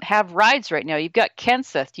or don't have rides right now. You've got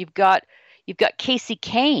Kenseth, you've got Casey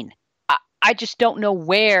Kane. I just don't know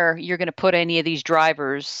where you're going to put any of these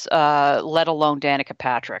drivers, let alone Danica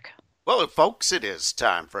Patrick. Well, folks, it is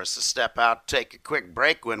time for us to step out, take a quick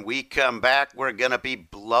break. When we come back, we're going to be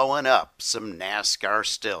blowing up some NASCAR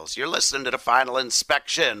stills. You're listening to The Final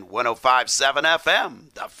Inspection, 105.7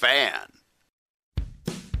 FM, The Fan.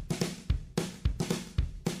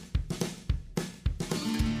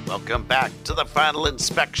 Welcome back to The Final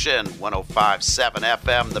Inspection, 105.7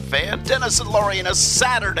 FM, The Fan. Dennis and Lori in a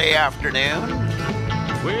Saturday afternoon.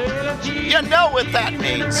 You know what that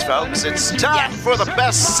means, folks. It's time for the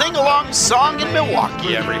best sing-along song in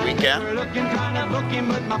Milwaukee every weekend.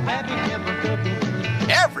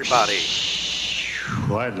 Everybody.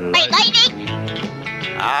 Lightning!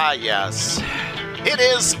 Ah, yes. It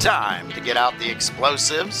is time to get out the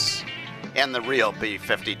explosives and the real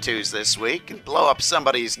B-52s this week and blow up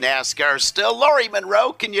somebody's NASCAR still. Lori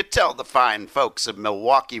Monroe, can you tell the fine folks of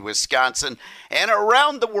Milwaukee, Wisconsin, and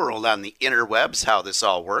around the world on the interwebs how this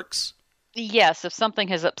all works? Yes, if something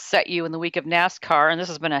has upset you in the week of NASCAR, and this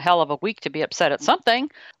has been a hell of a week to be upset at something,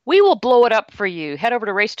 we will blow it up for you. Head over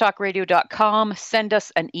to racetalkradio.com, send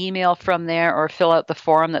us an email from there, or fill out the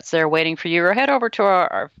form that's there waiting for you, or head over to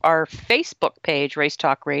our Facebook page, Race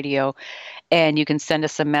Talk Radio, and you can send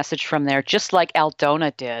us a message from there, just like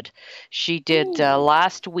Aldona did. She did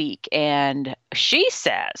last week, and she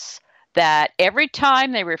says that every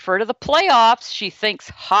time they refer to the playoffs, she thinks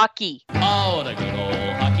hockey. Oh, the good old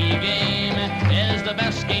hockey game is the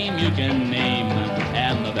best game you can name.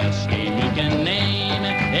 And the best game you can name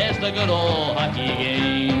is the good old hockey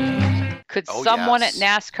game. Could someone at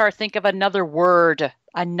NASCAR think of another word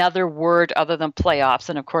other than playoffs?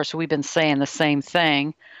 And of course, we've been saying the same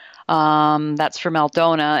thing. That's from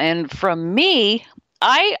Aldona. And from me,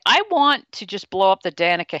 I want to just blow up the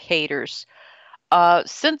Danica haters.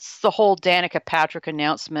 Since the whole Danica Patrick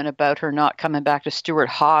announcement about her not coming back to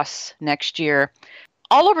Stewart-Haas next year,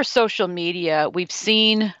 all over social media, we've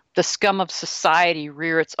seen the scum of society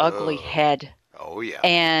rear its ugly head. Oh, yeah.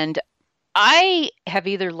 And I have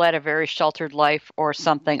either led a very sheltered life or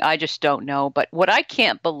something. I just don't know. But what I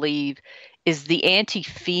can't believe is the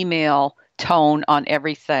anti-female tone on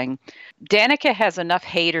everything. Danica has enough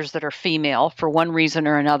haters that are female for one reason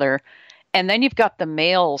or another. And then you've got the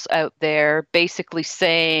males out there basically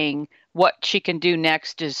saying what she can do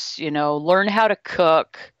next is, learn how to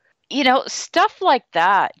cook, stuff like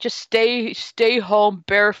that. Just stay home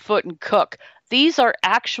barefoot and cook. These are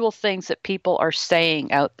actual things that people are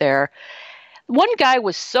saying out there. One guy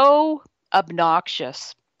was so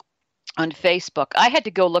obnoxious on Facebook. I had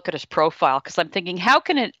to go look at his profile because I'm thinking, how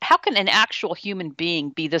can an actual human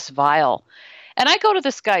being be this vile? And I go to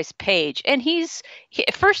this guy's page, and he's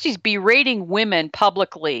berating women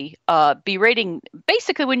publicly,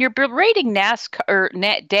 basically when you're berating NASCAR or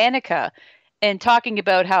Danica and talking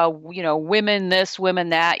about how, women this, women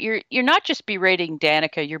that, you're not just berating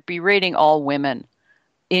Danica, you're berating all women,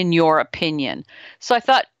 in your opinion. So I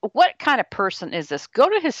thought, what kind of person is this? Go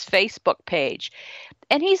to his Facebook page,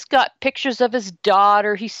 and he's got pictures of his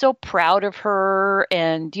daughter. He's so proud of her,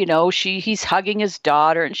 and he's hugging his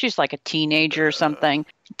daughter, and she's like a teenager or something.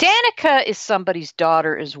 Danica is somebody's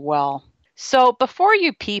daughter as well. So before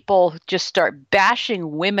you people just start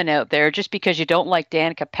bashing women out there just because you don't like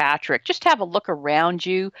Danica Patrick, just have a look around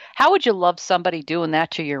you. How would you love somebody doing that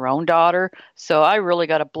to your own daughter? So I really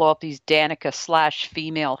got to blow up these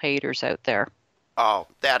Danica/female haters out there. Oh,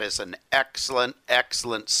 that is an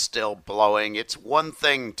excellent still blowing. It's one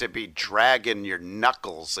thing to be dragging your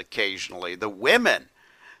knuckles occasionally. The women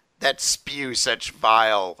that spew such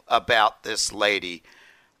vile about this lady,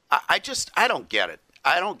 I don't get it.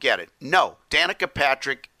 I don't get it. No, Danica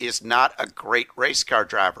Patrick is not a great race car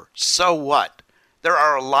driver. So what? There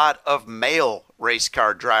are a lot of male race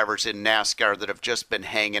car drivers in NASCAR that have just been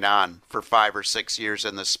hanging on for 5 or 6 years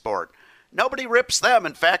in the sport. Nobody rips them.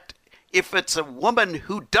 In fact, if it's a woman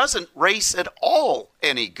who doesn't race at all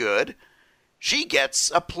any good, she gets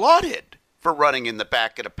applauded for running in the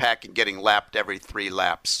back of the pack and getting lapped every 3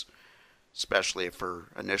 laps, especially if her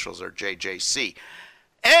initials are JJC.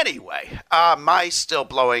 Anyway, my still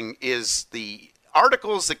blowing is the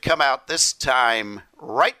articles that come out this time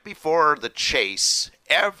right before the chase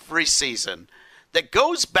every season that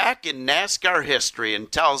goes back in NASCAR history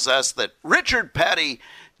and tells us that Richard Petty,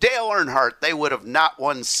 Dale Earnhardt, they would have not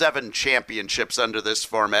won 7 championships under this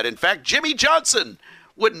format. In fact, Jimmy Johnson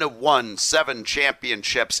wouldn't have won 7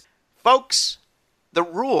 championships. Folks, the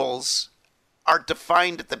rules are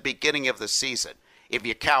defined at the beginning of the season. If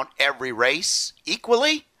you count every race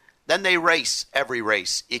equally, then they race every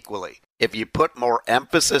race equally. If you put more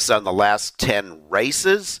emphasis on the last 10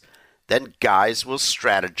 races, then guys will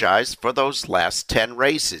strategize for those last 10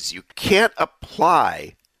 races. You can't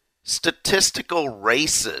apply statistical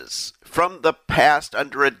races from the past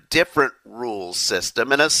under a different rule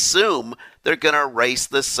system and assume they're going to race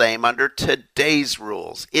the same under today's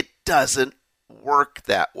rules. It doesn't work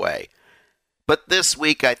that way. But this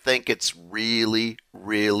week, I think it's really,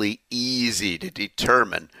 really easy to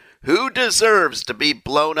determine who deserves to be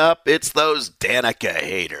blown up. It's those Danica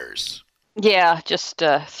haters. Yeah, just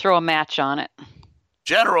throw a match on it.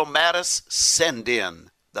 General Mattis, send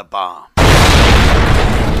in the bomb.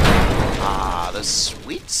 The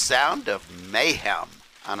sweet sound of mayhem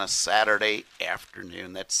on a Saturday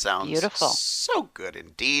afternoon. That sounds beautiful. So good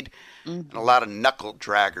indeed. Mm-hmm. And a lot of knuckle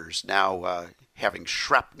draggers now having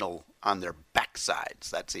shrapnel on their backsides.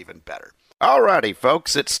 That's even better. Alrighty,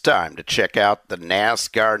 folks, it's time to check out the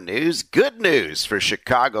NASCAR news. Good news for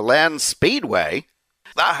Chicagoland Speedway.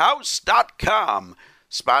 TheHouse.com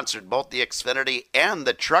sponsored both the Xfinity and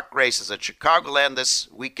the truck races at Chicagoland this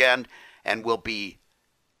weekend and will be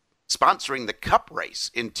sponsoring the Cup race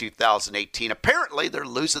in 2018. Apparently, they're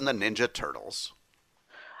losing the Ninja Turtles.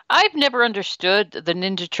 I've never understood the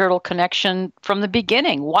Ninja Turtle connection from the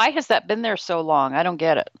beginning. Why has that been there so long? I don't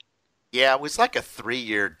get it. Yeah, it was like a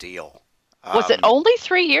 3-year deal. Was it only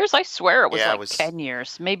 3 years? I swear it was yeah, like 10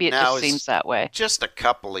 years. Maybe it No, just it's seems that way. Just a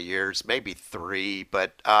couple of years, maybe 3,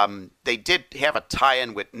 but they did have a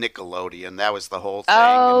tie-in with Nickelodeon. That was the whole thing.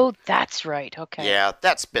 Oh, that's right. Okay. Yeah,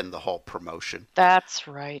 that's been the whole promotion. That's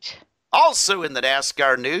right. Also in the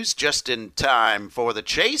NASCAR news, just in time for the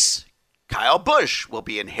chase, Kyle Busch will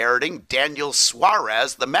be inheriting Daniel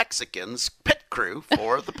Suarez, the Mexican's pit crew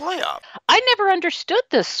for the playoff. I never understood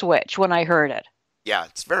this switch when I heard it. Yeah,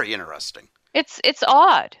 it's very interesting. It's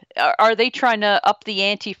odd. Are they trying to up the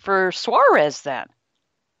ante for Suarez then?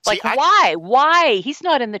 See, Why? Why? He's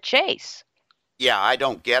not in the chase. Yeah, I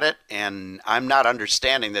don't get it, and I'm not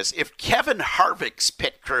understanding this. If Kevin Harvick's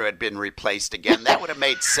pit crew had been replaced again, that would have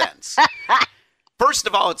made sense. First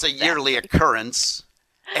of all, it's a yearly occurrence.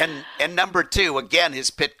 And number 2, again,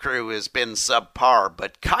 his pit crew has been subpar.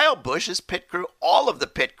 But Kyle Busch's pit crew, all of the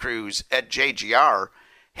pit crews at JGR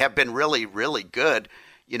have been really, really good.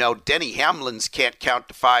 You know, Denny Hamlin's can't count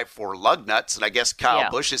to 5 for lug nuts, and I guess Kyle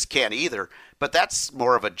Busch's can't either. But that's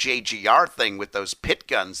more of a JGR thing with those pit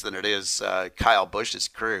guns than it is Kyle Busch's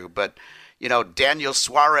crew. But, you know, Daniel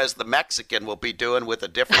Suarez, the Mexican, will be doing with a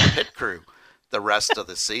different pit crew the rest of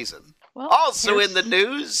the season. Well, also in the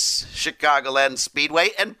news, Chicagoland Speedway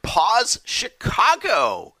and Paws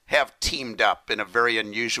Chicago have teamed up in a very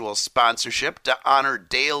unusual sponsorship to honor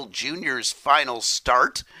Dale Jr.'s final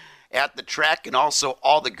start at the track and also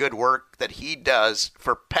all the good work that he does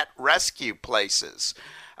for pet rescue places.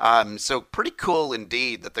 So pretty cool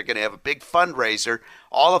indeed that they're going to have a big fundraiser.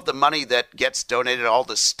 All of the money that gets donated, all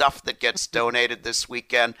the stuff that gets donated this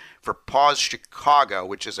weekend for Paws Chicago,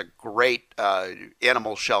 which is a great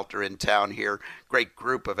animal shelter in town here, great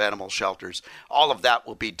group of animal shelters. All of that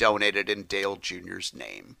will be donated in Dale Jr.'s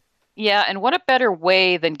name. Yeah, and what a better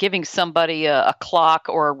way than giving somebody a clock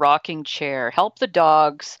or a rocking chair. Help the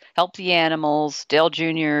dogs, help the animals. Dale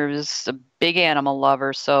Jr. is a big animal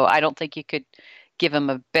lover, so I don't think you could give him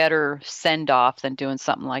a better send-off than doing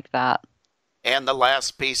something like that. And the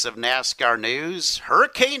last piece of NASCAR news,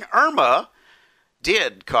 Hurricane Irma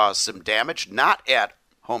did cause some damage, not at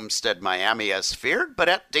Homestead, Miami as feared, but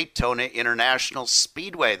at Daytona International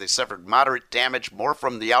Speedway. They suffered moderate damage, more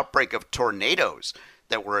from the outbreak of tornadoes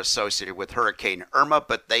that were associated with Hurricane Irma,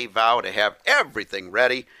 but they vow to have everything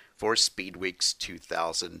ready for Speed Weeks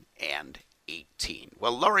 2018.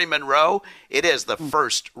 Well, Lori Monroe, it is the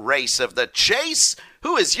first race of the chase.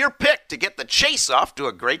 Who is your pick to get the chase off to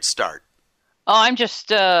a great start? Oh, I'm just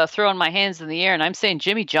throwing my hands in the air, and I'm saying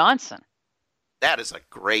Jimmy Johnson. That is a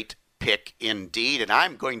great pick indeed, and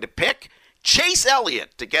I'm going to pick Chase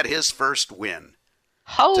Elliott to get his first win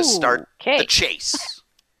to start the chase.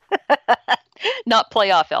 Not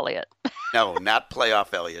playoff Elliott. No, not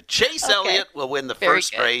playoff Elliott. Chase Elliott will win the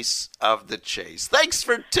first race of the chase. Thanks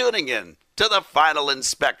for tuning in to the Final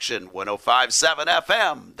Inspection, 105.7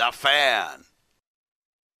 FM, The Fan.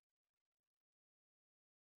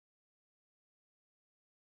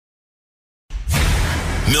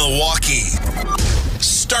 Milwaukee,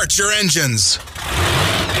 start your engines.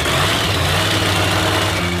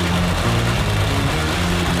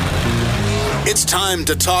 It's time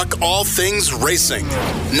to talk all things racing.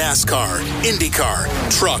 NASCAR, IndyCar,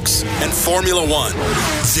 trucks, and Formula One.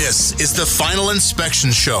 This is the Final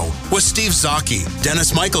Inspection Show with Steve Zocchi,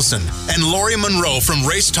 Dennis Michelson, and Lori Monroe from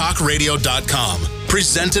RaceTalkRadio.com.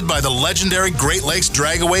 Presented by the legendary Great Lakes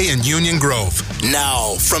Dragaway in Union Grove.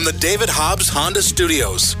 Now, from the David Hobbs Honda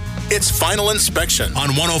Studios, it's Final Inspection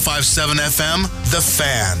on 105.7 FM, The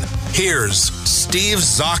Fan. Here's Steve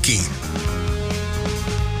Zocchi.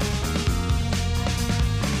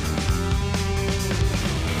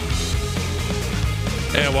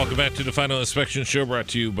 And welcome back to the Final Inspection Show, brought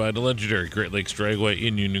to you by the legendary Great Lakes Dragway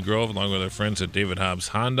in Union Grove, along with our friends at David Hobbs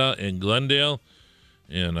Honda in Glendale.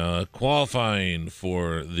 And qualifying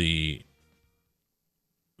for the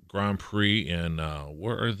Grand Prix in,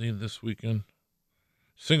 where are they this weekend?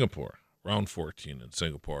 Singapore, round 14 in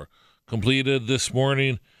Singapore. Completed this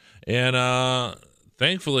morning. And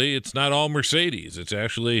thankfully, it's not all Mercedes. It's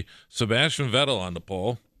actually Sebastian Vettel on the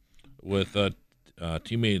pole with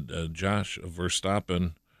teammate Josh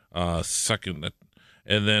Verstappen second,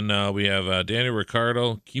 and then we have Daniel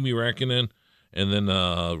Ricciardo, Kimi Räikkönen, and then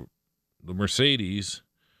the Mercedes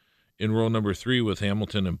in row number 3 with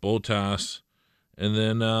Hamilton and Bottas, and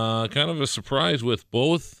then kind of a surprise with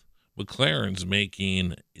both McLarens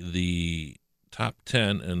making the top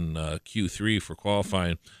 10 in Q3 for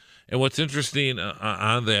qualifying. And what's interesting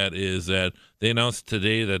on that is that they announced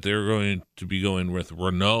today that they're going to be going with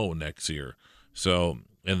Renault next year. So,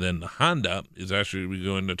 and then the Honda is actually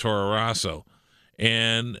going to Toro Rosso.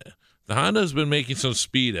 And the Honda has been making some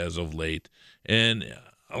speed as of late. And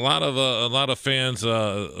a lot of fans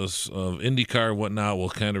of IndyCar and whatnot will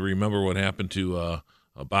kind of remember what happened to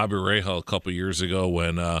Bobby Rahal a couple years ago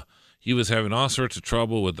when he was having all sorts of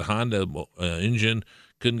trouble with the Honda engine,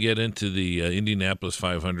 couldn't get into the Indianapolis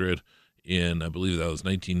 500 in, I believe that was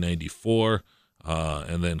 1994,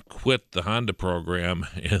 and then quit the Honda program,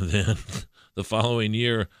 and then the following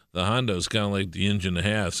year the Honda was kind of like the engine to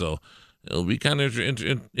have. So it'll be kind of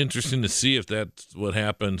interesting to see if that's what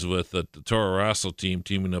happens with the Toro Rosso team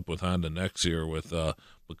teaming up with Honda next year, with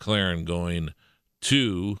McLaren going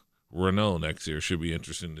to Renault next year. Should be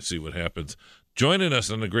interesting to see what happens. Joining us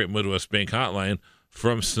on the Great Midwest Bank Hotline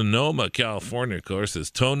from Sonoma, California, of course, is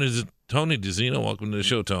Tony DeZino. Welcome to the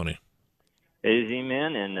show, Tony. Hey,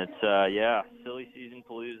 Z-Man, and it's, silly season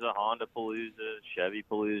Palooza, Honda Palooza, Chevy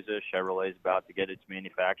Palooza. Chevrolet's about to get its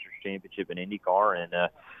manufacturer's championship in IndyCar, and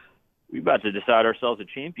we're about to decide ourselves a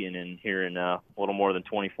champion here in a little more than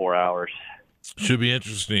 24 hours. Should be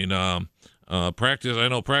interesting. Practice. I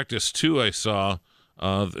know practice 2 I saw.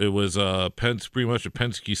 It was pretty much a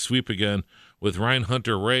Penske sweep again, with Ryan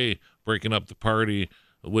Hunter-Reay breaking up the party,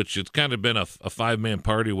 which it's kind of been a 5-man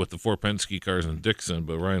party with the 4 Penske cars and Dixon,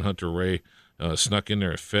 but Ryan Hunter-Reay snuck in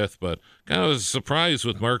there at 5th. But kind of was a surprise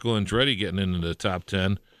with Marco Andretti getting into the top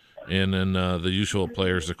 10, and then the usual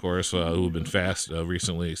players, of course, who have been fast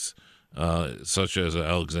recently, such as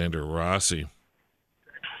Alexander Rossi.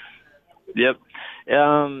 Yep.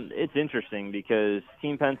 It's interesting because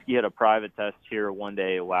Team Penske had a private test here one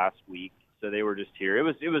day last week, so they were just here.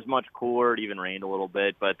 It was much cooler. It even rained a little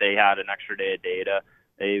bit, but they had an extra day of data.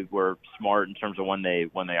 They were smart in terms of when they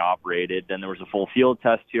operated. Then there was a full field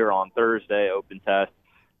test here on Thursday, open test.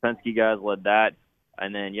 Penske guys led that,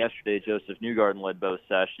 and then yesterday Joseph Newgarden led both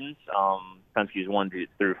sessions. Penske's 1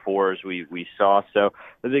 through 4 as we saw. So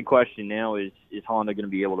the big question now is Honda going to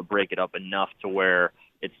be able to break it up enough to where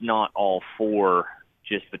it's not all 4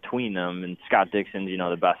 just between them, and Scott Dixon's,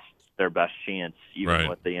 their best chance, even right,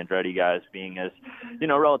 with the Andretti guys being as,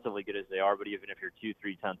 relatively good as they are. But even if you're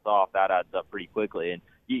 2-3 tenths off, that adds up pretty quickly. And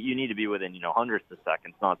you need to be within, hundredths of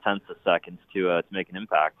seconds, not tenths of seconds to make an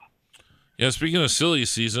impact. Yeah, speaking of silly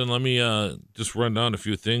season, let me just run down a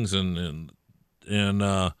few things and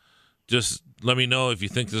just let me know if you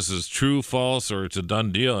think this is true, false, or it's a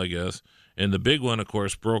done deal, I guess. And the big one, of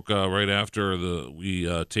course, broke right after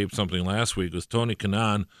we taped something last week, was Tony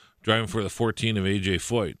Kanaan driving for the 14 of A.J.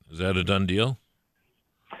 Foyt. Is that a done deal?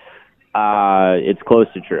 It's close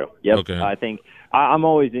to true. Yep. Okay. I think I'm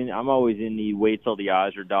always in the wait till the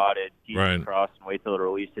I's are dotted, T's right, crossed, and wait till the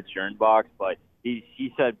release hits your inbox. But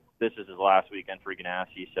he said this is his last weekend for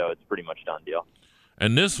Ganassi, so it's pretty much done deal.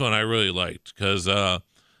 And this one I really liked because I'm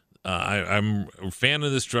a fan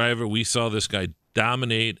of this driver. We saw this guy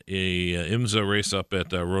dominate a IMSA race up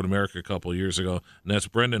at Road America a couple of years ago, and that's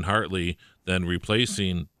Brendan Hartley then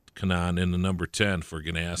replacing Kanaan in the number 10 for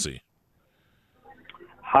Ganassi.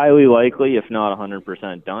 Highly likely, if not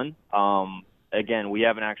 100% done. Again, we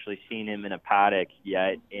haven't actually seen him in a paddock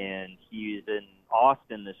yet, and he's in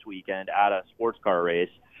Austin this weekend at a sports car race,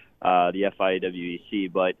 the FIA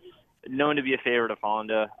WEC, but known to be a favorite of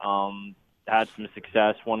Honda. Had some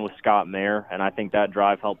success, one with Scott Mayer, and I think that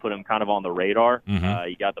drive helped put him kind of on the radar. Mm-hmm.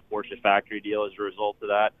 He got the Porsche factory deal as a result of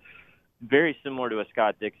that. Very similar to a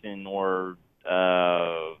Scott Dixon or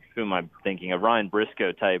who am I thinking of? Ryan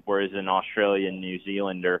Briscoe type, where he's an Australian New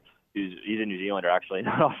Zealander. He's a New Zealander actually,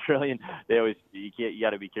 not Australian. You got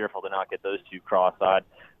to be careful to not get those two cross-eyed.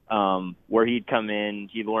 Where he'd come in,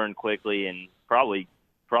 he'd learn quickly and probably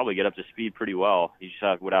get up to speed pretty well. He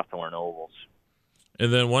just would have to learn ovals.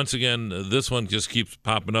 And then once again, this one just keeps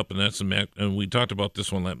popping up, and that's the Max. And we talked about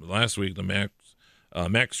this one last week. The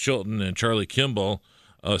Max Chilton and Charlie Kimball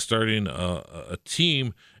starting a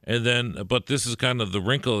team, and then but this is kind of the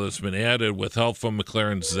wrinkle that's been added with help from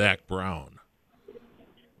McLaren's Zach Brown.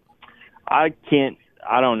 I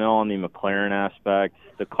don't know on the McLaren aspect.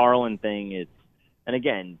 The Carlin thing and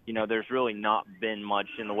again, there's really not been much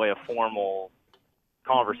in the way of formal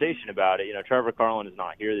conversation about it. Trevor Carlin is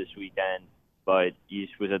not here this weekend, but he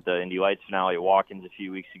was at the Indy Lights finale at Watkins a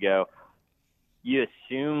few weeks ago. You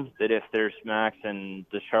assume that if there's Max and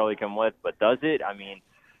does Charlie come with, but does it? I mean,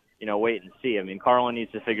 wait and see. I mean, Carlin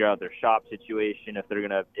needs to figure out their shop situation. If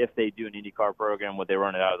they do an IndyCar program, would they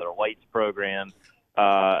run it out of their Lights program?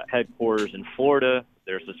 Headquarters in Florida,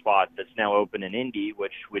 there's a spot that's now open in Indy,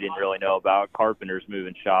 which we didn't really know about. Carpenter's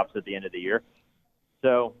moving shops at the end of the year.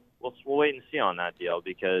 So we'll wait and see on that deal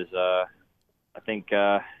because I think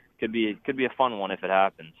could be a fun one if it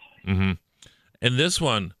happens. Mm-hmm. And this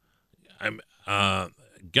one,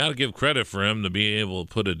 got to give credit for him to be able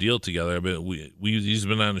to put a deal together. But he's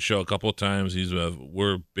been on the show a couple of times.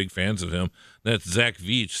 We're big fans of him. That's Zach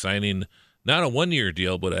Veach signing not a 1-year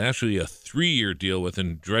deal, but actually a 3-year deal with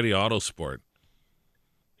Andretti Autosport.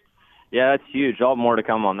 Yeah, that's huge. All more to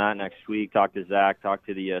come on that next week. Talk to Zach, talk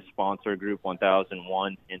to the sponsor Group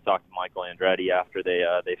 1001, and talk to Michael Andretti after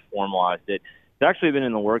they formalized it. It's actually been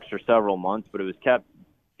in the works for several months, but it was kept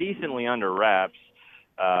decently under wraps.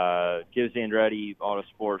 Gives Andretti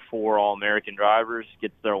Autosport 4 All-American drivers,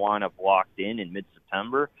 gets their lineup locked in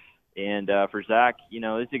mid-September. And for Zach, this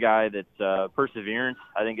is a guy that's perseverance,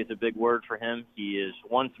 I think, is a big word for him. He has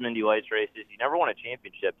won some Indy Lights races. He never won a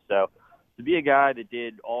championship. So to be a guy that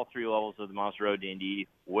did all 3 levels of the Monster Road to Indy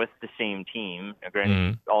with the same team,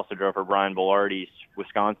 granted, he also drove for Brian Belardi's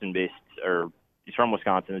Wisconsin-based, or he's from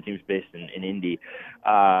Wisconsin. The team's based in Indy.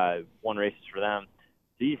 Won races for them.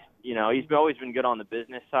 He's always been good on the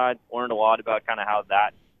business side, learned a lot about kind of how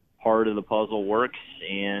that part of the puzzle works,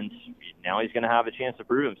 and now he's going to have a chance to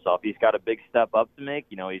prove himself. He's got a big step up to make.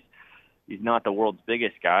 He's not the world's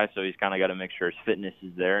biggest guy, so he's kind of got to make sure his fitness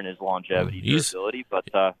is there and his longevity, durability. But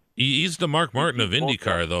he's the Mark Martin of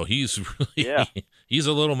IndyCar, though. He's really he's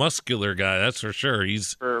a little muscular guy, that's for sure.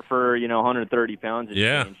 He's for 130 pounds. And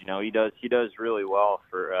change, he does really well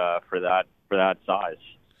for that size.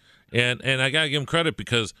 And I gotta give him credit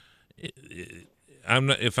because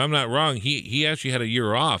if I'm not wrong, he actually had a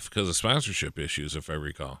year off because of sponsorship issues, if I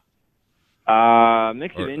recall.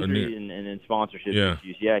 Mix of injuries and sponsorship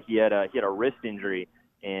issues. Yeah, he had a wrist injury,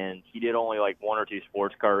 and he did only like 1 or 2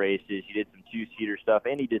 sports car races. He did some 2-seater stuff,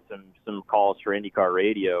 and he did some calls for IndyCar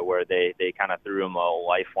Radio where they kind of threw him a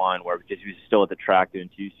lifeline where because he was still at the track doing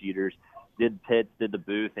 2-seaters, did pits, did the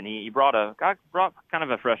booth, and he brought kind of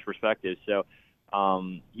a fresh perspective. So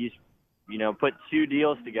he's put 2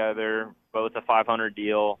 deals together, both a 500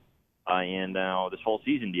 deal and this whole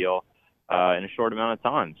season deal in a short amount of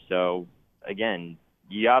time. So again,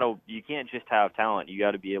 you can't just have talent. You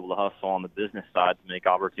got to be able to hustle on the business side to make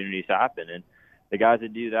opportunities happen. And the guys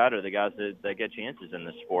that do that are the guys that get chances in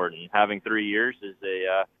this sport. And having 3 years is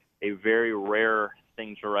a very rare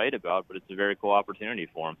thing to write about, but it's a very cool opportunity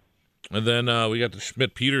for him. And then we got the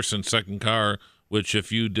Schmidt-Peterson second car, which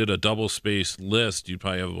if you did a double-spaced list, you'd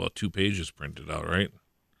probably have about 2 pages printed out, right?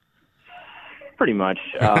 Pretty much.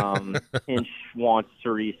 Hinch wants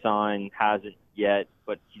to re-sign, hasn't yet,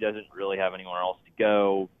 but he doesn't really have anywhere else to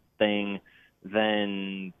go thing.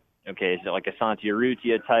 Then, okay, is it like a Santi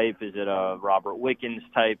Urrutia type? Is it a Robert Wickens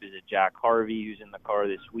type? Is it Jack Harvey who's in the car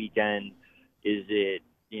this weekend? Is it,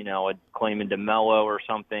 a Clayman DeMello or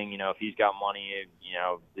something? If he's got money,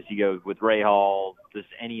 does he go with Ray Hall? Does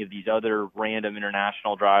any of these other random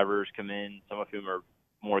international drivers come in, some of whom are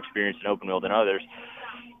more experienced in open wheel than others?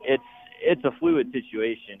 It's a fluid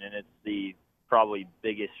situation, and it's the probably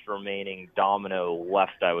biggest remaining domino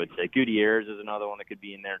left, I would say. Gutierrez is another one that could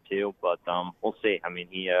be in there too, but we'll see. I mean,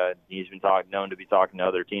 he's been known to be talking to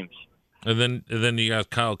other teams. And then you got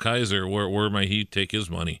Kyle Kaiser. Where might he take his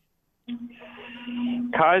money?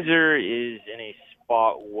 Kaiser is in a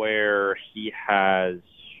spot where he has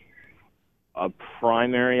a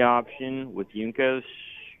primary option with Juncos,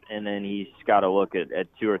 and then he's got to look at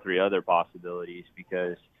 2 or 3 other possibilities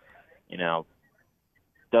because,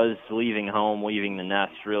 does leaving the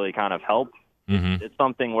nest really kind of help? Mm-hmm. It's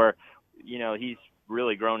something where, he's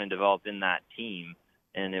really grown and developed in that team,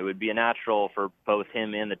 and it would be a natural for both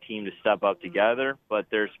him and the team to step up together, but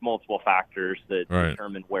there's multiple factors that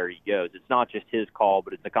determine where he goes. It's not just his call,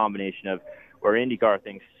 but it's a combination of where IndyCar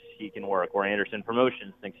thinks he can work, where Anderson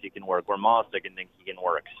Promotions thinks he can work, where Mazda thinks he can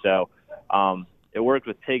work. So it worked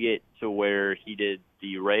with Piggott to where he did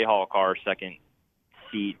the Ray Hall car second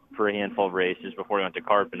seat for a handful of races before he went to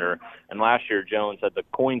Carpenter. And last year, Jones had the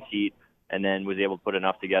coin seat and then was able to put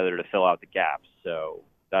enough together to fill out the gaps. So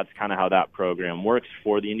that's kind of how that program works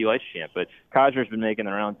for the Indy Lights champ. But Kaiser's been making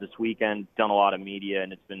the rounds this weekend, done a lot of media,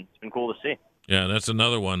 and it's been cool to see. Yeah, that's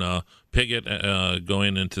another one. Piggott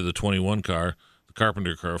going into the 21 car, the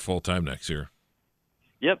Carpenter car, full-time next year.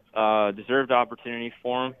 Yep, deserved opportunity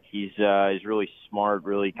for him. He's really smart,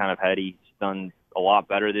 really kind of heady. He's done a lot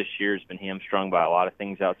better this year. He's been hamstrung by a lot of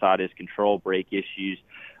things outside his control, brake issues,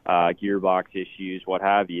 gearbox issues, what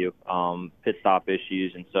have you, pit stop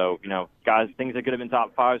issues. And so, guys, things that could have been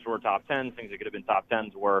top 5s were top 10s. Things that could have been top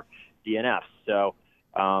 10s were DNFs. So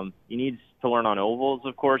he needs to learn on ovals,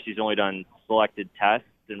 of course. He's only done selected tests,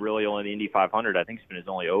 and really only the Indy 500, I think, has been his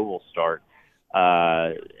only oval start.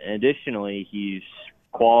 Additionally, he's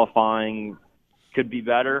qualifying could be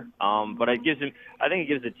better. But I think it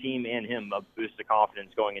gives the team and him a boost of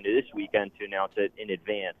confidence going into this weekend to announce it in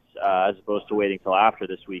advance, as opposed to waiting till after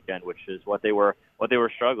this weekend, which is what they were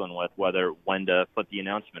struggling with, when to put the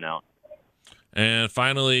announcement out. And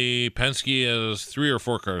finally, Penske has 3 or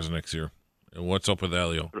 4 cars next year. And what's up with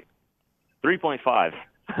Elio? 3.5.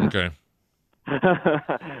 Okay.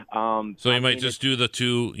 So you might just do the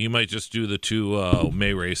two. You might just do the 2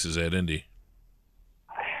 May races at Indy.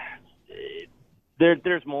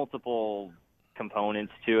 There's multiple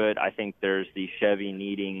components to it. I think there's the Chevrolet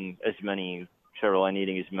needing as many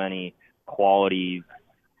quality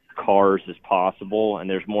cars as possible, and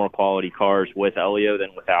there's more quality cars with Elio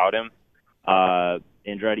than without him.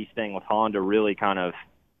 Andretti's thing with Honda really kind of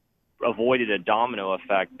avoided a domino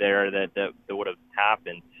effect there that would have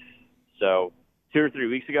happened. So 2 or 3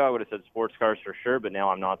 weeks ago, I would have said sports cars for sure, but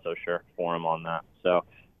now I'm not so sure for him on that. So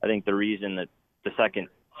I think the reason that the second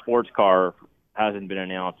sports car hasn't been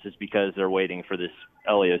announced is because they're waiting for this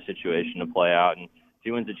Elio situation to play out. And if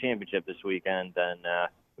he wins the championship this weekend, then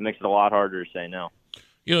it makes it a lot harder to say no.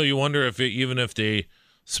 You wonder even if they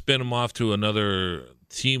spin him off to another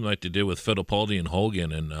team like they did with Fittipaldi and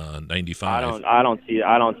Hogan in '95. I don't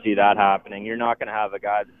see that happening. You're not going to have a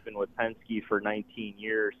guy that's been with Penske for 19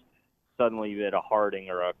 years suddenly get a Harding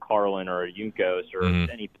or a Carlin or a Juncos or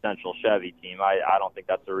any potential Chevy team. I don't think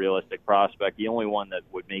that's a realistic prospect. The only one that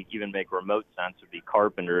would make remote sense would be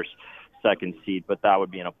Carpenter's second seat, but that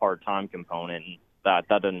would be in a part-time component, and that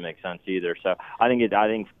doesn't make sense either. So I think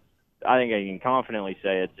I can confidently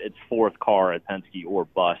say it's 4th car at Penske or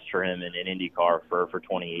bust for him in an IndyCar for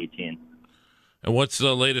 2018. And what's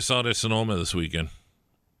the latest out at Sonoma this weekend?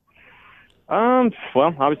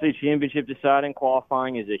 Well, obviously championship deciding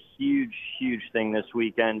qualifying is a huge, huge thing this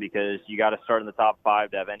weekend because you got to start in the top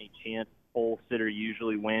 5 to have any chance. Pole sitter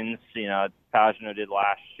usually wins. Pagano did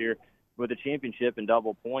last year. With the championship and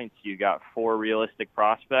double points, you got 4 realistic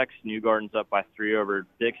prospects. Newgarden's up by 3 over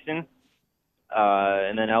Dixon.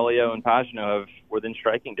 And then Elio and Pagano have within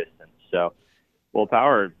striking distance. So, Will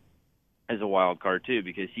Power is a wild card too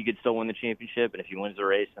because he could still win the championship, and if he wins the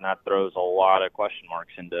race, then that throws a lot of question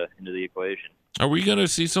marks into the equation. Are we going to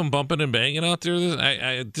see some bumping and banging out there?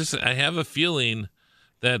 I have a feeling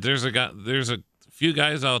that there's a few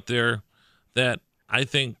guys out there that I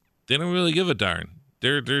think they don't really give a darn.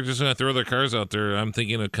 They're just going to throw their cars out there. I'm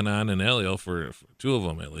thinking of Kanaan and Elio for 2 of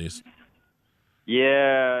them at least.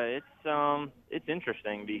 Yeah, it's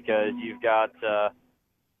interesting because you've got a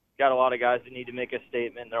lot of guys that need to make a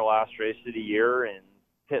statement in their last race of the year, and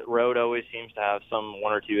pit road always seems to have 1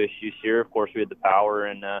 or 2 issues here. Of course, we had the Power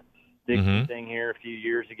and Dixon thing here a few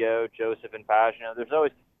years ago, Joseph and Pagano. There's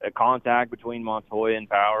always a contact between Montoya and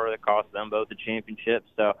Power that cost them both the championship.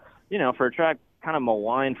 So, for a track kind of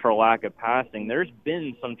maligned for lack of passing, there's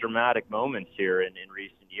been some dramatic moments here in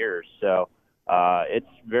recent years. So it's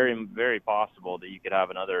very, very possible that you could have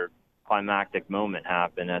another climactic moment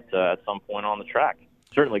happen at some point on the track.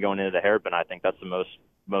 Certainly going into the hairpin, I think that's the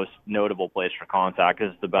most notable place for contact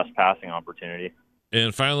because it's the best passing opportunity.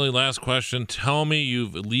 And finally, last question. Tell me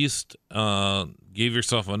you've at least gave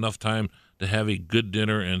yourself enough time to have a good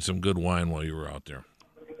dinner and some good wine while you were out there.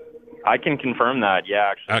 I can confirm that, yeah.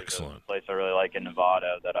 Actually, excellent. A place I really like in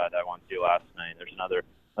Nevada that I went to last night. There's another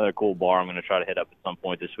cool bar I'm going to try to hit up at some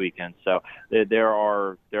point this weekend. So there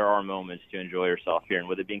are moments to enjoy yourself here. And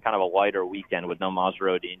with it being kind of a lighter weekend with no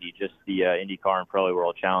Maserati Indy, just the IndyCar and Pirelli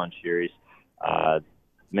World Challenge Series,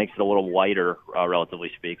 makes it a little lighter, relatively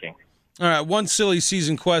speaking. All right, one silly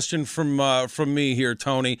season question from me here,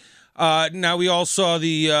 Tony. Now we all saw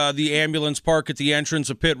the ambulance park at the entrance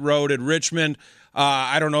of pit road at Richmond.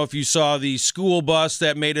 I don't know if you saw the school bus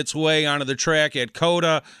that made its way onto the track at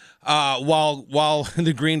COTA while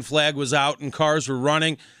the green flag was out and cars were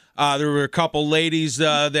running. There were a couple ladies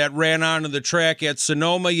that ran onto the track at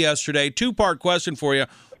Sonoma yesterday. 2-part question for you.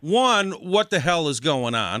 1, what the hell is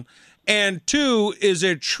going on? And 2, is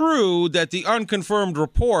it true that the unconfirmed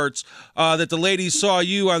reports that the ladies saw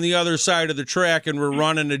you on the other side of the track and were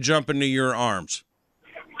running to jump into your arms?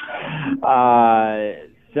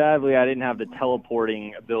 Sadly, I didn't have the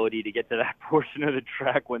teleporting ability to get to that portion of the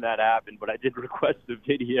track when that happened, but I did request a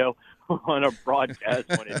video on a broadcast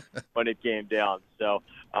when it came down. So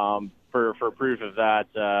for proof of that,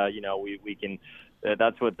 we can.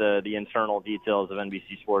 That's what the internal details of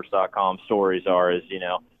NBCSports.com stories are. Is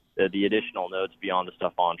the additional notes beyond the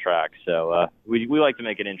stuff on track. So we like to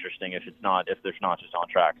make it interesting if there's not just on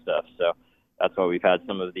track stuff. So that's why we've had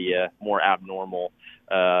some of the more abnormal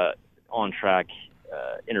on track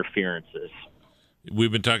interferences.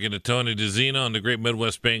 We've been talking to Tony DeZino on the Great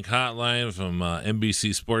Midwest Bank Hotline from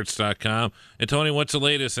NBCSports.com. And, Tony, what's the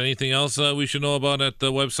latest? Anything else we should know about at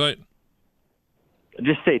the website?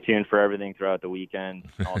 Just stay tuned for everything throughout the weekend,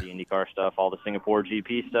 all the IndyCar stuff, all the Singapore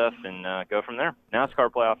GP stuff, and go from there. NASCAR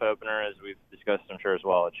playoff opener, as we've discussed, I'm sure, as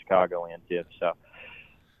well, at Chicagoland, too. So,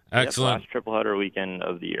 excellent. Last triple-header weekend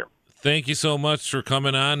of the year. Thank you so much for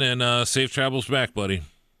coming on, and safe travels back, buddy.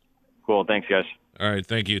 Cool. Thanks, guys. All right,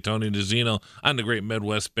 thank you, Tony DeZino on the Great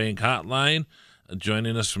Midwest Bank Hotline,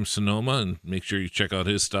 joining us from Sonoma. And make sure you check out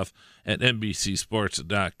his stuff at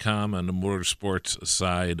NBCSports.com on the motorsports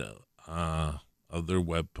side of their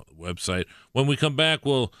website. When we come back,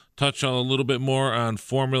 we'll touch on a little bit more on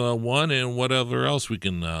Formula One and whatever else we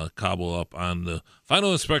can cobble up on the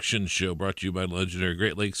Final Inspection Show, brought to you by legendary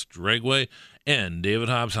Great Lakes Dragway and David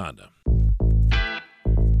Hobbs Honda.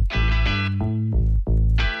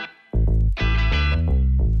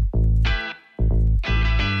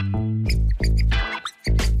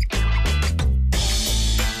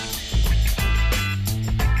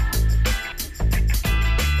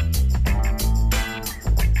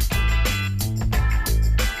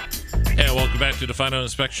 Back to the Final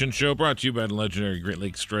Inspection Show, brought to you by the legendary Great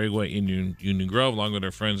Lakes Dragway in Union Grove, along with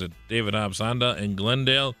our friends at David Hobbs Honda in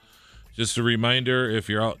Glendale. Just a reminder, if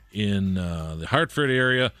you're out in the Hartford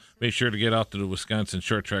area, make sure to get out to the Wisconsin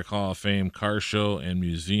Short Track Hall of Fame car show and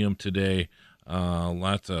museum today.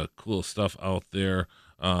 Lots of cool stuff out there,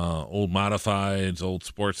 old modifieds, old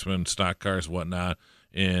sportsmen, stock cars, whatnot,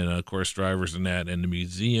 and of course drivers and that. And the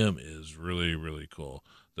museum is really, really cool.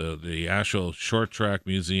 The actual Short Track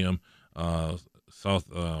Museum,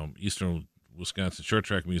 Eastern Wisconsin Short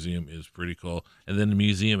Track Museum, is pretty cool. And then the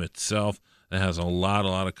museum itself, that has a lot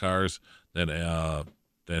of cars that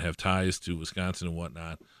have ties to Wisconsin and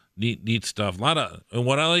whatnot. Neat stuff. And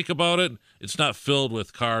what I like about it, it's not filled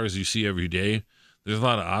with cars you see every day. There's a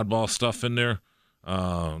lot of oddball stuff in there.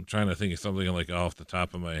 I'm trying to think of something like off the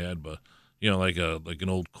top of my head, but like an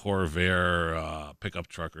old Corvair pickup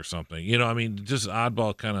truck or something. I mean, just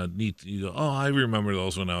oddball, kind of neat. You go, oh, I remember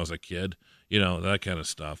those when I was a kid. That kind of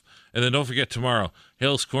stuff. And then don't forget tomorrow,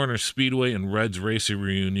 Hales Corners Speedway and Reds Racing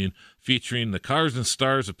Reunion, featuring the cars and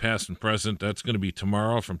stars of past and present. That's going to be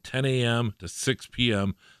tomorrow from 10 a.m. to 6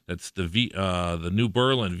 p.m. That's the New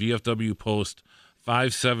Berlin VFW Post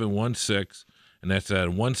 5716. And that's at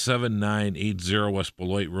 17980 West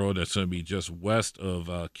Beloit Road. That's going to be just west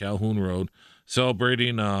of Calhoun Road.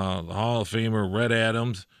 Celebrating the Hall of Famer Red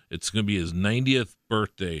Adams. It's going to be his 90th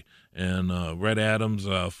birthday. And Red Adams,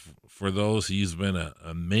 for those, he's been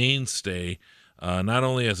a mainstay, not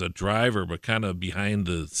only as a driver, but kind of behind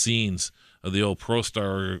the scenes of the old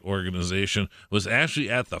ProStar organization. Was actually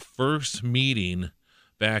at the first meeting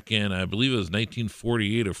back in, I believe it was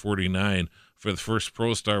 1948 or 49, for the first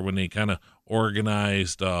ProStar, when they kind of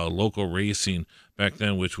organized local racing back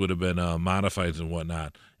then, which would have been modifieds and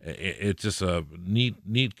whatnot. It's just a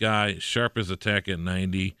neat guy, sharp as a tack at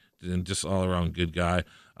 90, and just all around good guy.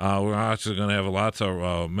 We're actually going to have lots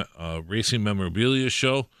of racing memorabilia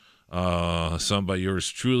show. Some by yours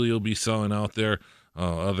truly will be selling out there.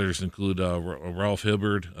 Others include Ralph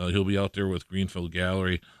Hibbard. He'll be out there with Greenfield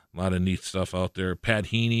Gallery. A lot of neat stuff out there. Pat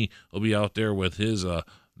Heaney will be out there with his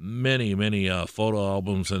many photo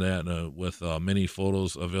albums and that, with many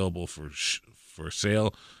photos available for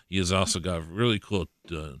sale. He has also got really cool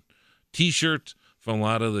T-shirts from a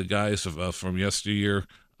lot of the guys from yesteryear,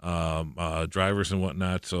 drivers and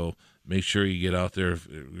whatnot. So make sure you get out there.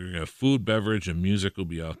 We're gonna have food, beverage, and music will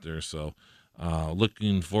be out there. So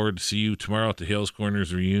looking forward to see you tomorrow at the Hales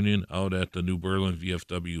Corners Reunion out at the New Berlin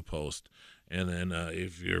VFW Post. And then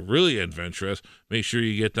if you're really adventurous, make sure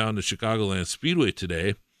you get down to Chicagoland Speedway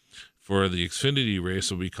today for the Xfinity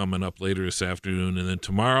race. Will be coming up later this afternoon. And then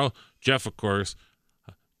tomorrow, Jeff, of course,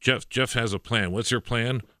 Jeff has a plan. What's your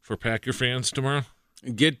plan for Packer fans tomorrow?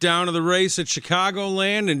 Get down to the race at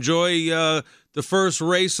Chicagoland. Enjoy the first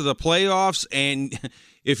race of the playoffs. And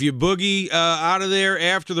if you boogie out of there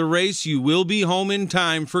after the race, you will be home in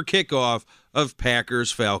time for kickoff of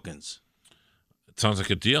Packers-Falcons. It sounds like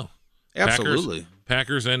a deal. Absolutely.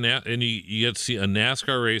 Packers and you get to see a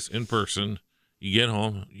NASCAR race in person. You get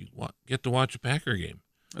home, you get to watch a Packer game.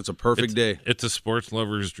 It's a perfect day. It's a sports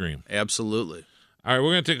lover's dream. Absolutely. All right,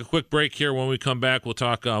 we're going to take a quick break here. When we come back, we'll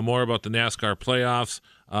talk more about the NASCAR playoffs.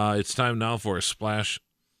 It's time now for a sports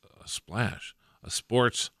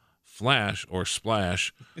flash or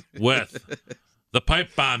splash with the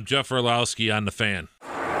pipe bomb, Jeff Orlowski on the Fan.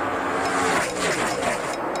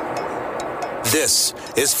 This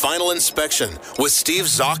is Final Inspection with Steve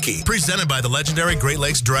Zocchi, presented by the legendary Great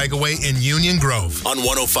Lakes Dragway in Union Grove on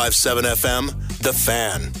 105.7 FM, The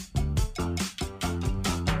Fan.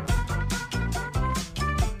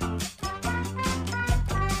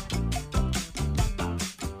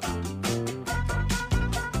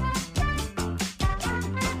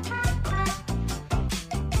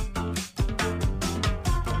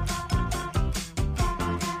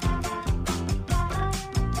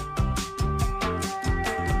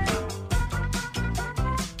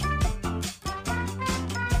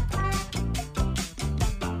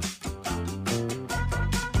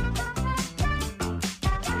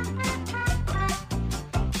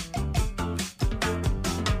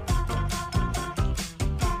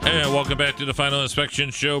 And welcome back to the Final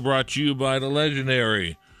Inspection Show, brought to you by the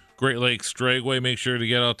legendary Great Lakes Dragway. Make sure to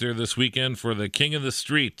get out there this weekend for the King of the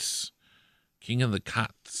Streets, King of the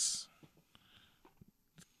Cots,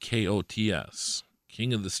 KOTS,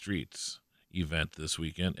 King of the Streets event this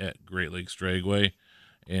weekend at Great Lakes Dragway.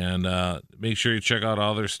 And make sure you check out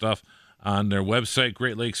all their stuff on their website,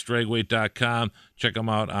 greatlakesdragway.com. Check them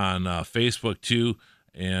out on Facebook, too.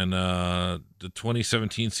 And the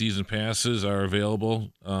 2017 season passes are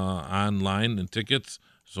available online and tickets,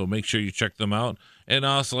 so make sure you check them out. And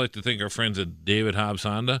I also like to thank our friends at David Hobbs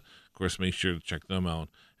Honda. Of course, make sure to check them out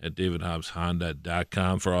at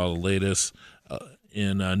davidhobbshonda.com for all the latest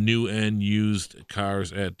in new and used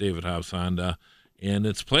cars at David Hobbs Honda. And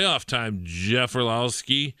it's playoff time, Jeff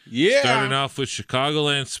Orlowski. Yeah. Starting off with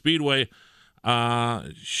Chicagoland Speedway.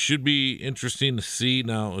 Should be interesting to see.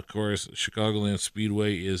 Now, of course, Chicagoland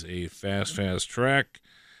Speedway is a fast track,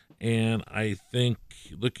 and I think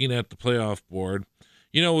looking at the playoff board,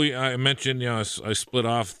 I mentioned, I split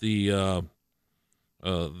off the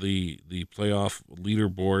playoff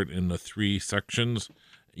leaderboard in the three sections.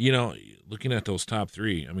 Looking at those top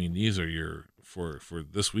three, I mean, these are your for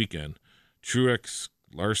this weekend: Truex,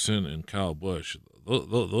 Larson, and Kyle Busch.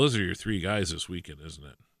 Those are your three guys this weekend, isn't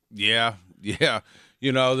it? Yeah.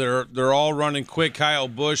 They're all running quick. Kyle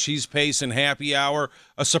Busch, he's pacing Happy Hour.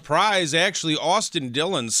 A surprise, actually, Austin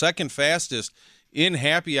Dillon, second fastest in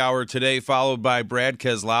Happy Hour today, followed by Brad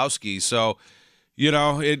Keselowski. So,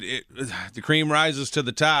 the cream rises to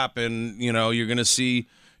the top, and you're gonna see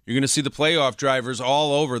the playoff drivers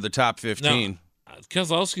all over the top 15. Now,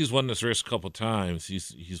 Keselowski's won this race a couple times.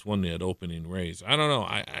 He's won that opening race. I don't know.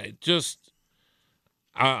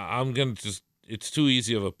 I'm gonna just. It's too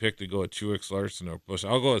easy of a pick to go at Truex, Larson, or Busch.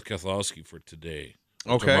 I'll go with Keselowski for today.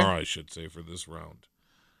 Okay. Tomorrow, I should say, for this round.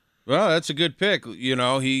 Well, that's a good pick.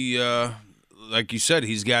 He, like you said,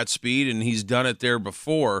 he's got speed, and he's done it there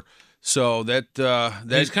before. So that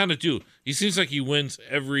he's kind of due. He seems like he wins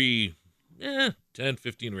every 10,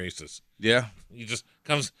 15 races. Yeah. He just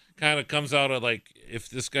comes out of like, if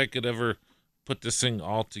this guy could ever put this thing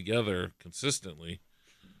all together consistently,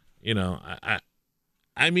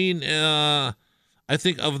 I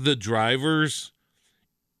think of the drivers,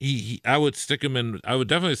 I would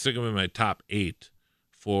definitely stick him in my top 8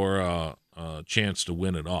 for a chance to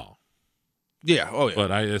win it all. Yeah. Oh yeah.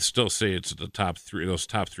 But I still say it's the top 3, those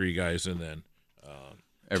top 3 guys, and then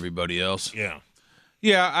everybody else. Yeah.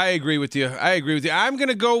 Yeah, I agree with you. I'm going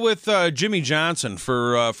to go with Jimmy Johnson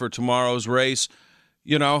for tomorrow's race.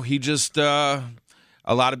 He just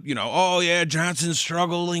a lot of, Johnson's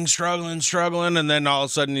struggling, and then all of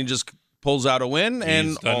a sudden he just pulls out a win.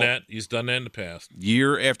 He's done that. He's done that in the past.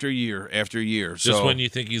 Year after year after year. Just when you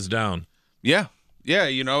think he's down. Yeah. Yeah,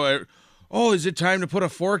 is it time to put a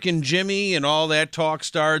fork in Jimmy? And all that talk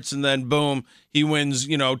starts, and then boom, he wins,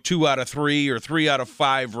 2 out of 3 or 3 out of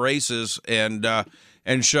 5 races and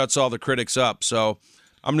shuts all the critics up. So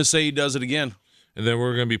I'm going to say he does it again. And then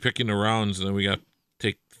we're going to be picking the rounds, and then we got to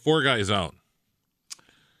take 4 guys out.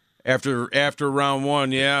 After round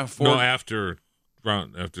 1, yeah. 4. No, after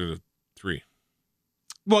the 3.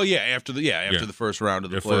 Well, yeah, after the first round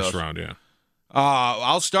of the playoffs. First round, yeah.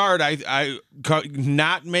 I'll start. I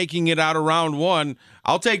not making it out of round 1.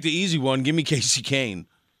 I'll take the easy one. Give me Casey Kane.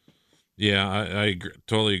 Yeah, I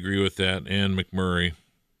totally agree with that. And McMurray.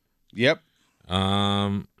 Yep.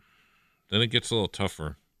 Then it gets a little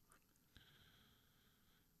tougher.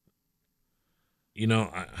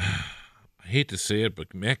 I hate to say it,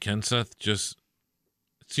 but Matt Kenseth it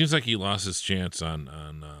seems like he lost his chance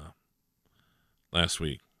on last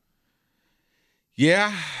week.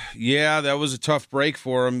 Yeah, that was a tough break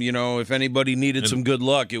for him. If anybody needed some good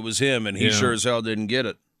luck, it was him, and he sure as hell didn't get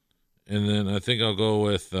it. And then I think I'll go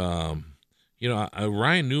with, Ryan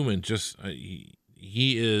Newman.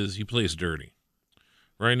 He plays dirty.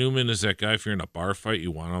 Ryan Newman is that guy. If you're in a bar fight,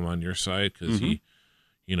 you want him on your side because he,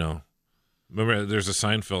 remember there's a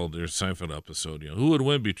Seinfeld episode. Who would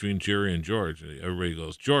win between Jerry and George? Everybody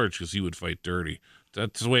goes George because he would fight dirty.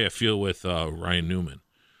 That's the way I feel with Ryan Newman.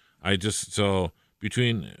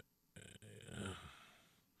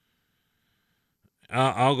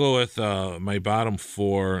 I'll go with my bottom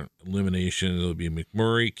 4 elimination. It'll be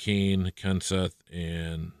McMurray, Kane, Kenseth,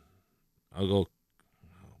 and I'll go.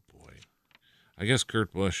 Oh boy, I guess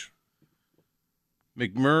Kurt Busch.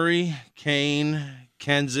 McMurray, Kane,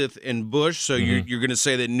 Kenseth, and Busch. So you're going to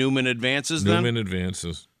say that Newman advances then? Newman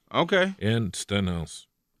advances. Okay. And Stenhouse.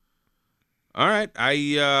 All right.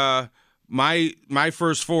 My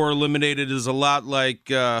first 4 eliminated is a lot like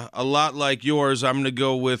yours. I'm going to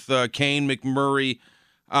go with Kane, McMurray.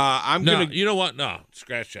 You know what? No,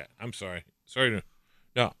 scratch that. I'm sorry.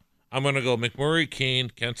 No. I'm going to go McMurray, Kane,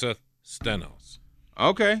 Kenseth, Stenhouse.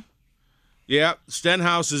 Okay. Yeah,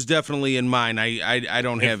 Stenhouse is definitely in mine. I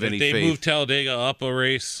don't have any faith. If they move Talladega up a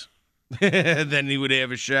race, then he would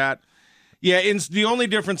have a shot. Yeah, the only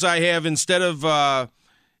difference I have, instead of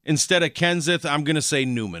Kenseth, I'm going to say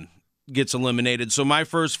Newman gets eliminated. So my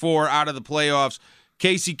first 4 out of the playoffs: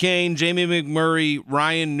 Casey Kane, Jamie McMurray,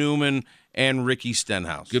 Ryan Newman, and Ricky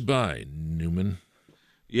Stenhouse. Goodbye, Newman.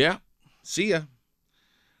 Yeah, see ya.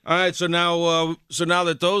 All right, so now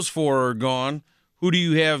that those 4 are gone, who do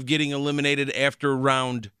you have getting eliminated after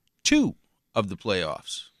round 2 of the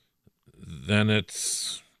playoffs? Then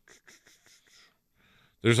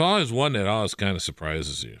there's always one that always kind of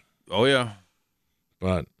surprises you. Oh, yeah.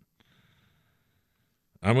 But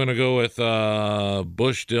I'm going to go with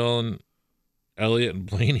Busch, Dillon, Elliott, and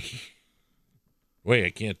Blaney. Wait, I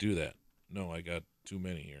can't do that. No, I got too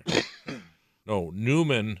many here. No,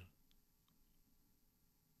 Newman.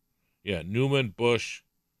 Yeah, Newman, Busch,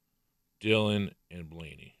 Dillon, and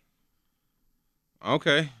Blaney.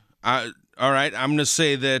 Okay. All right. I'm going to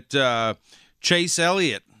say that Chase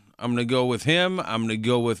Elliott, I'm going to go with him. I'm going to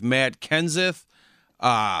go with Matt Kenseth.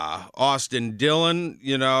 Austin Dillon,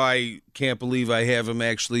 I can't believe I have him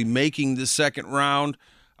actually making the second round.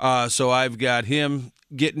 So I've got him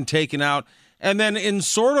getting taken out. And then in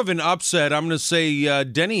sort of an upset, I'm going to say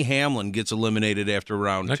Denny Hamlin gets eliminated after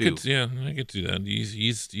round 2. I could do that.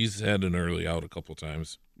 He's had an early out a couple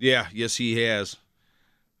times. Yeah, yes, he has.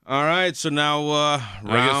 All right, so now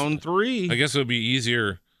round 3. I guess it would be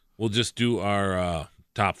easier. We'll just do our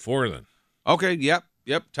top 4 then. Okay, yep,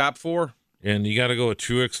 top 4. And you got to go with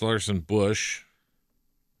Truex, Larson, Busch.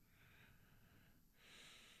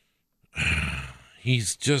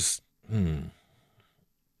 He's just, boy.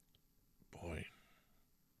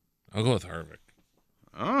 I'll go with Harvick.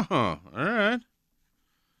 All right.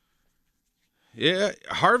 Yeah,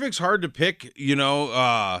 Harvick's hard to pick.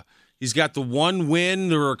 He's got the one win.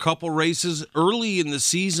 There were a couple races early in the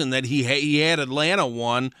season that he had Atlanta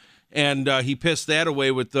won, and he pissed that away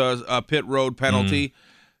with the pit road penalty.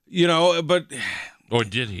 But or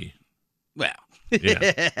did he? Well,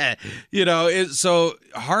 yeah. So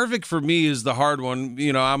Harvick for me is the hard one.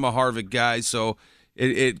 I'm a Harvick guy, so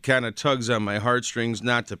it kind of tugs on my heartstrings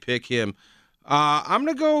not to pick him. I'm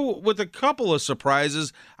going to go with a couple of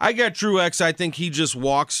surprises. I got Truex. I think he just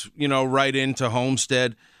walks, right into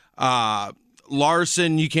Homestead.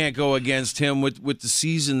 Larson, you can't go against him with the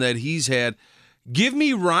season that he's had. Give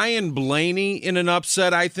me Ryan Blaney in an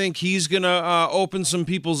upset. I think he's going to open some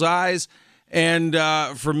people's eyes. And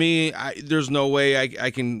for me, there's no way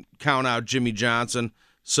I can count out Jimmy Johnson.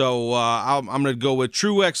 So I'm going to go with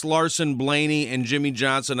Truex, Larson, Blaney, and Jimmy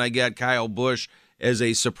Johnson. I got Kyle Busch as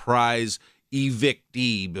a surprise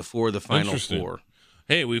evictee before the final 4.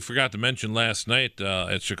 Hey, we forgot to mention last night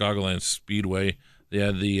at Chicagoland Speedway, they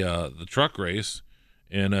had the truck race,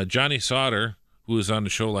 and Johnny Sauter, who was on the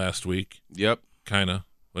show last week. Yep. Kind of.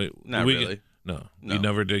 Not really. No, we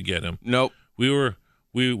never did get him. Nope.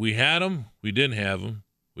 We had him. We didn't have him.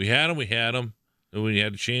 We had him. Then we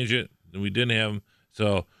had to change it. Then we didn't have him.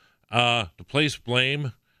 So to place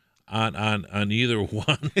blame on either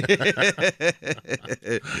one,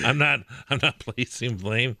 I'm not placing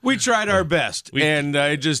blame. We tried our best, and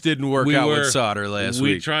it just didn't work out with Sauter last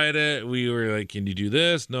week. We tried it. We were like, "Can you do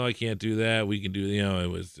this?" No, I can't do that. We can do. It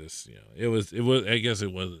was just. It was. I guess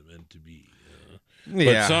it wasn't meant to be.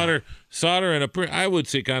 Yeah. But Sauter, and I would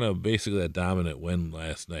say kind of basically a dominant win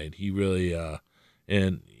last night. He really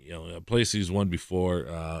and a place he's won before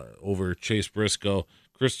over Chase Briscoe,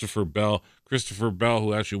 Christopher Bell,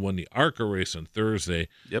 who actually won the ARCA race on Thursday.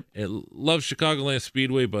 Yep. I love Chicagoland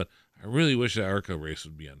Speedway, but I really wish that ARCA race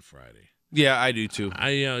would be on Friday. Yeah, I do too.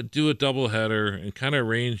 I do a doubleheader and kind of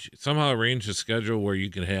arrange the schedule where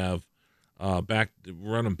you can have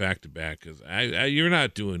run them back to back, because you're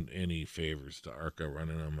not doing any favors to ARCA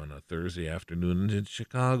running them on a Thursday afternoon in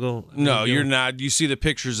Chicago. No, you're not. You see the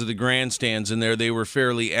pictures of the grandstands in there; they were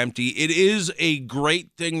fairly empty. It is a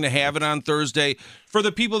great thing to have it on Thursday for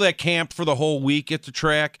the people that camp for the whole week at the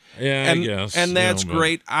track. Yeah, and, I guess, and that's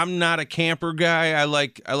great. I'm not a camper guy. I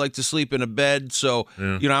like to sleep in a bed, so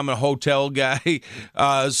I'm a hotel guy.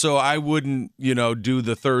 So I wouldn't do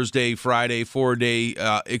the Thursday, Friday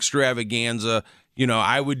 4-day extravaganza.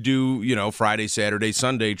 I would do Friday, Saturday,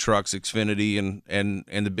 Sunday trucks, Xfinity,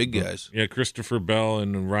 and the big guys. Yeah, Christopher Bell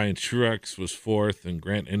and Ryan Truex was 4th, and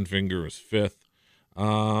Grant Enfinger was 5th.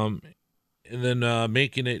 And then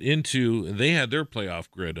making it into, they had their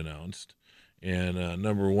playoff grid announced. And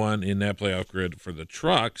number 1 in that playoff grid for the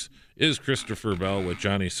trucks is Christopher Bell with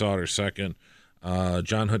Johnny Sauter 2nd,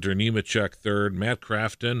 John Hunter Nemechek 3rd, Matt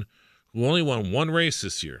Crafton, who only won 1 race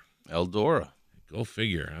this year. Eldora. Go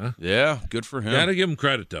figure, huh? Yeah, good for him. Got to give him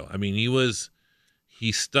credit, though. I mean,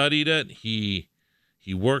 he studied it. He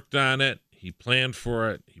worked on it. He planned for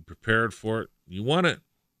it. He prepared for it. He won it.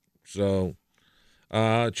 So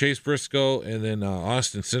Chase Briscoe and then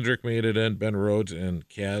Austin Cindric made it in. Ben Rhodes and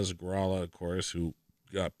Kaz Grala, of course, who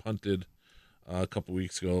got punted a couple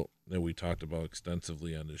weeks ago that we talked about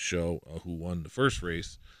extensively on this show, who won the first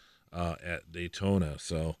race at Daytona.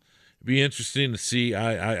 So it'd be interesting to see.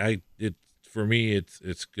 For me,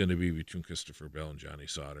 it's going to be between Christopher Bell and Johnny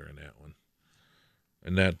Sauter in that one,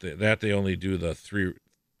 and that they only do the three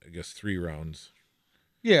rounds.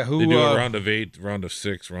 Yeah, they do a round of 8, round of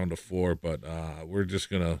 6, round of 4, but we'll just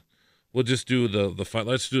do let's do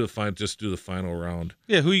the final round.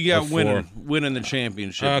 Yeah, who you got winning the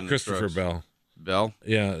championship? Christopher Bell. Bell.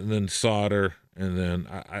 Yeah, and then Sauter, and then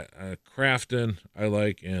I Crafton I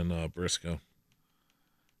like, and Briscoe.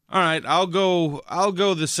 All right, I'll go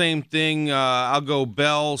the same thing. I'll go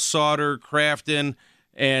Bell, Sauter, Crafton,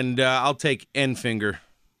 and I'll take Enfinger.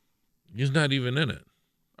 He's not even in it.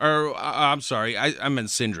 Or I'm sorry, I meant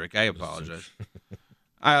Cindric. I apologize.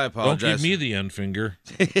 I apologize. Don't give me the Enfinger.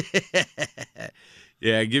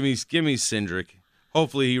 Yeah, give me Cindric.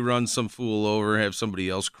 Hopefully he runs some fool over, have somebody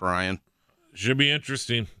else crying. Should be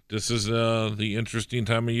interesting. This is the interesting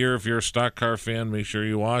time of year. If you're a stock car fan, make sure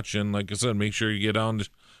you watch. And like I said, make sure you get down to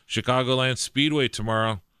Chicagoland Speedway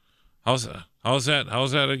tomorrow. How's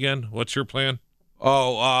that again? What's your plan?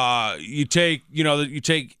 Oh, you take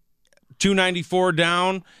 294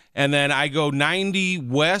 down, and then I go 90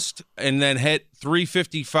 west, and then hit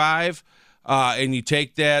 355, and you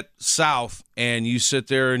take that south, and you sit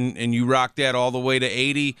there and you rock that all the way to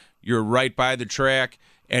 80. You're right by the track,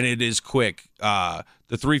 and it is quick. The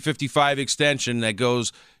 355 extension that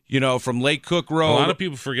goes, from Lake Cook Road. A lot of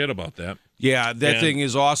people forget about that. Yeah, that thing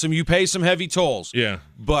is awesome. You pay some heavy tolls. Yeah.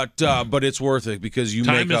 But it's worth it because you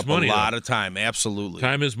make up a lot of time. Absolutely.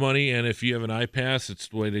 Time is money, and if you have an iPass, it's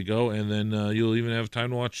the way to go, and then you'll even have time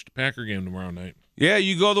to watch the Packer game tomorrow night. Yeah,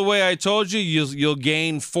 you go the way I told you, you'll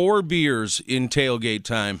gain 4 beers in tailgate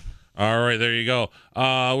time. All right, there you go.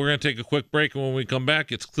 We're going to take a quick break, and when we come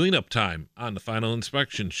back, it's cleanup time on the Final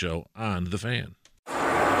Inspection Show on The Fan.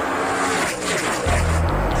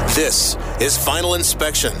 This is Final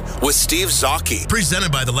Inspection with Steve Zocchi,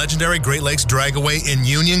 presented by the legendary Great Lakes Dragaway in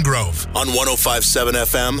Union Grove on 105.7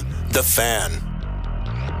 FM, The Fan.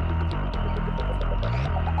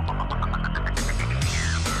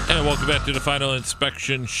 And welcome back to the Final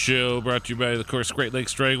Inspection Show, brought to you by, of course, Great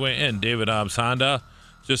Lakes Dragaway and David Hobbs Honda.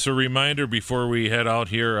 Just a reminder before we head out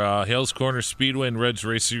here, Hales Corner Speedway and Reds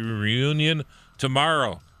Racing Reunion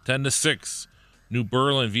tomorrow, 10 to 6. New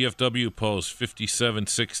Berlin, VFW Post,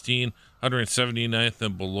 5716, 179th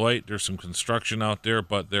and Beloit. There's some construction out there,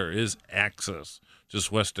 but there is access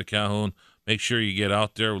just west of Calhoun. Make sure you get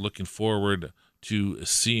out there. We're looking forward to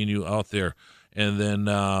seeing you out there. And then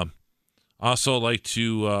also like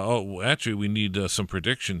to, actually we need some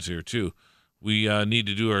predictions here too. We need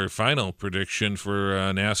to do our final prediction for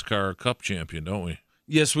NASCAR Cup champion, don't we?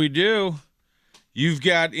 Yes, we do. You've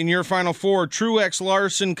got in your final 4, Truex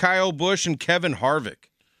Larson, Kyle Busch, and Kevin Harvick.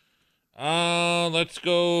 Let's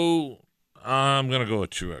go. I'm going to go with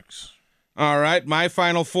Truex. All right. My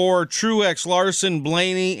final 4, Truex Larson,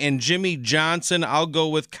 Blaney, and Jimmy Johnson. I'll go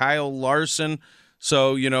with Kyle Larson.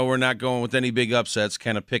 So, we're not going with any big upsets,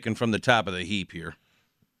 kind of picking from the top of the heap here.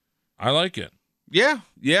 I like it. Yeah.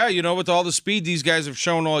 With all the speed these guys have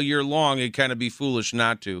shown all year long, it'd kind of be foolish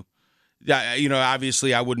not to.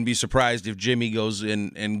 Obviously, I wouldn't be surprised if Jimmy goes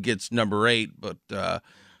in and gets number 8, but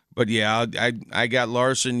yeah, I got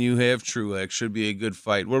Larson. You have Truex. Should be a good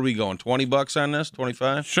fight. Where are we going? $20 on this?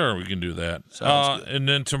 25? Sure, we can do that. Sounds good. And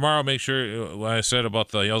then tomorrow, make sure what I said about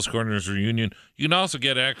the Hales Corners reunion. You can also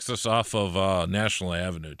get access off of National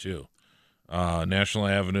Avenue too, National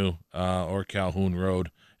Avenue or Calhoun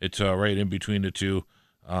Road. It's right in between the two.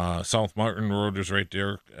 South Martin Road is right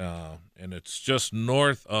there, and it's just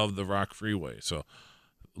north of the Rock Freeway. So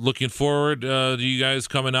looking forward to you guys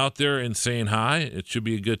coming out there and saying hi. It should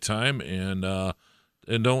be a good time, and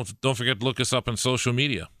don't forget to look us up on social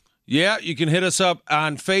media. Yeah, you can hit us up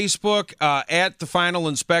on Facebook at The Final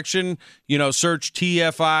Inspection. Search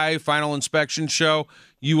TFI, Final Inspection Show.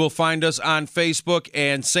 You will find us on Facebook,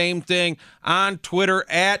 and same thing on Twitter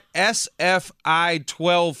at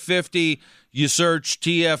SFI1250. You search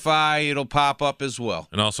TFI, it'll pop up as well.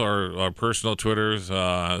 And also our personal Twitters,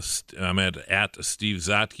 I'm at Steve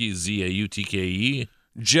Zatke, Zautke.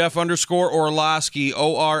 Jeff_Orlowski,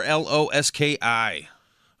 Orloski.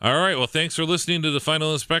 All right, well, thanks for listening to the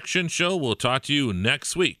Final Inspection Show. We'll talk to you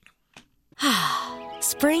next week.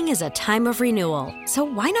 Spring is a time of renewal, so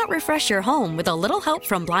why not refresh your home with a little help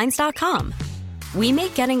from Blinds.com? We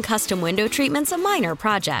make getting custom window treatments a minor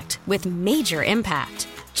project with major impact.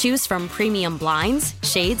 Choose from premium blinds,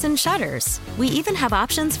 shades, and shutters. We even have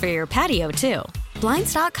options for your patio, too.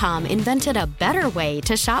 Blinds.com invented a better way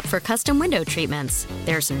to shop for custom window treatments.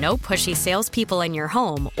 There's no pushy salespeople in your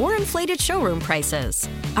home or inflated showroom prices.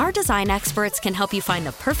 Our design experts can help you find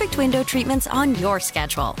the perfect window treatments on your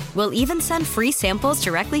schedule. We'll even send free samples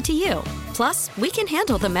directly to you. Plus, we can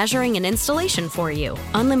handle the measuring and installation for you.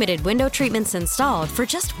 Unlimited window treatments installed for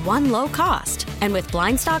just one low cost. And with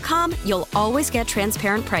Blinds.com, you'll always get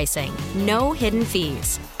transparent pricing. No hidden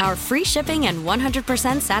fees. Our free shipping and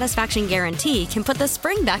 100% satisfaction guarantee can put the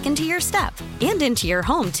spring back into your step and into your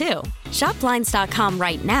home, too. Shop Blinds.com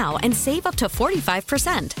right now and save up to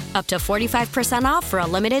 45%. Up to 45% off for a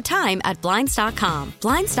limited time at Blinds.com.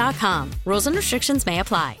 Blinds.com. Rules and restrictions may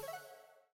apply.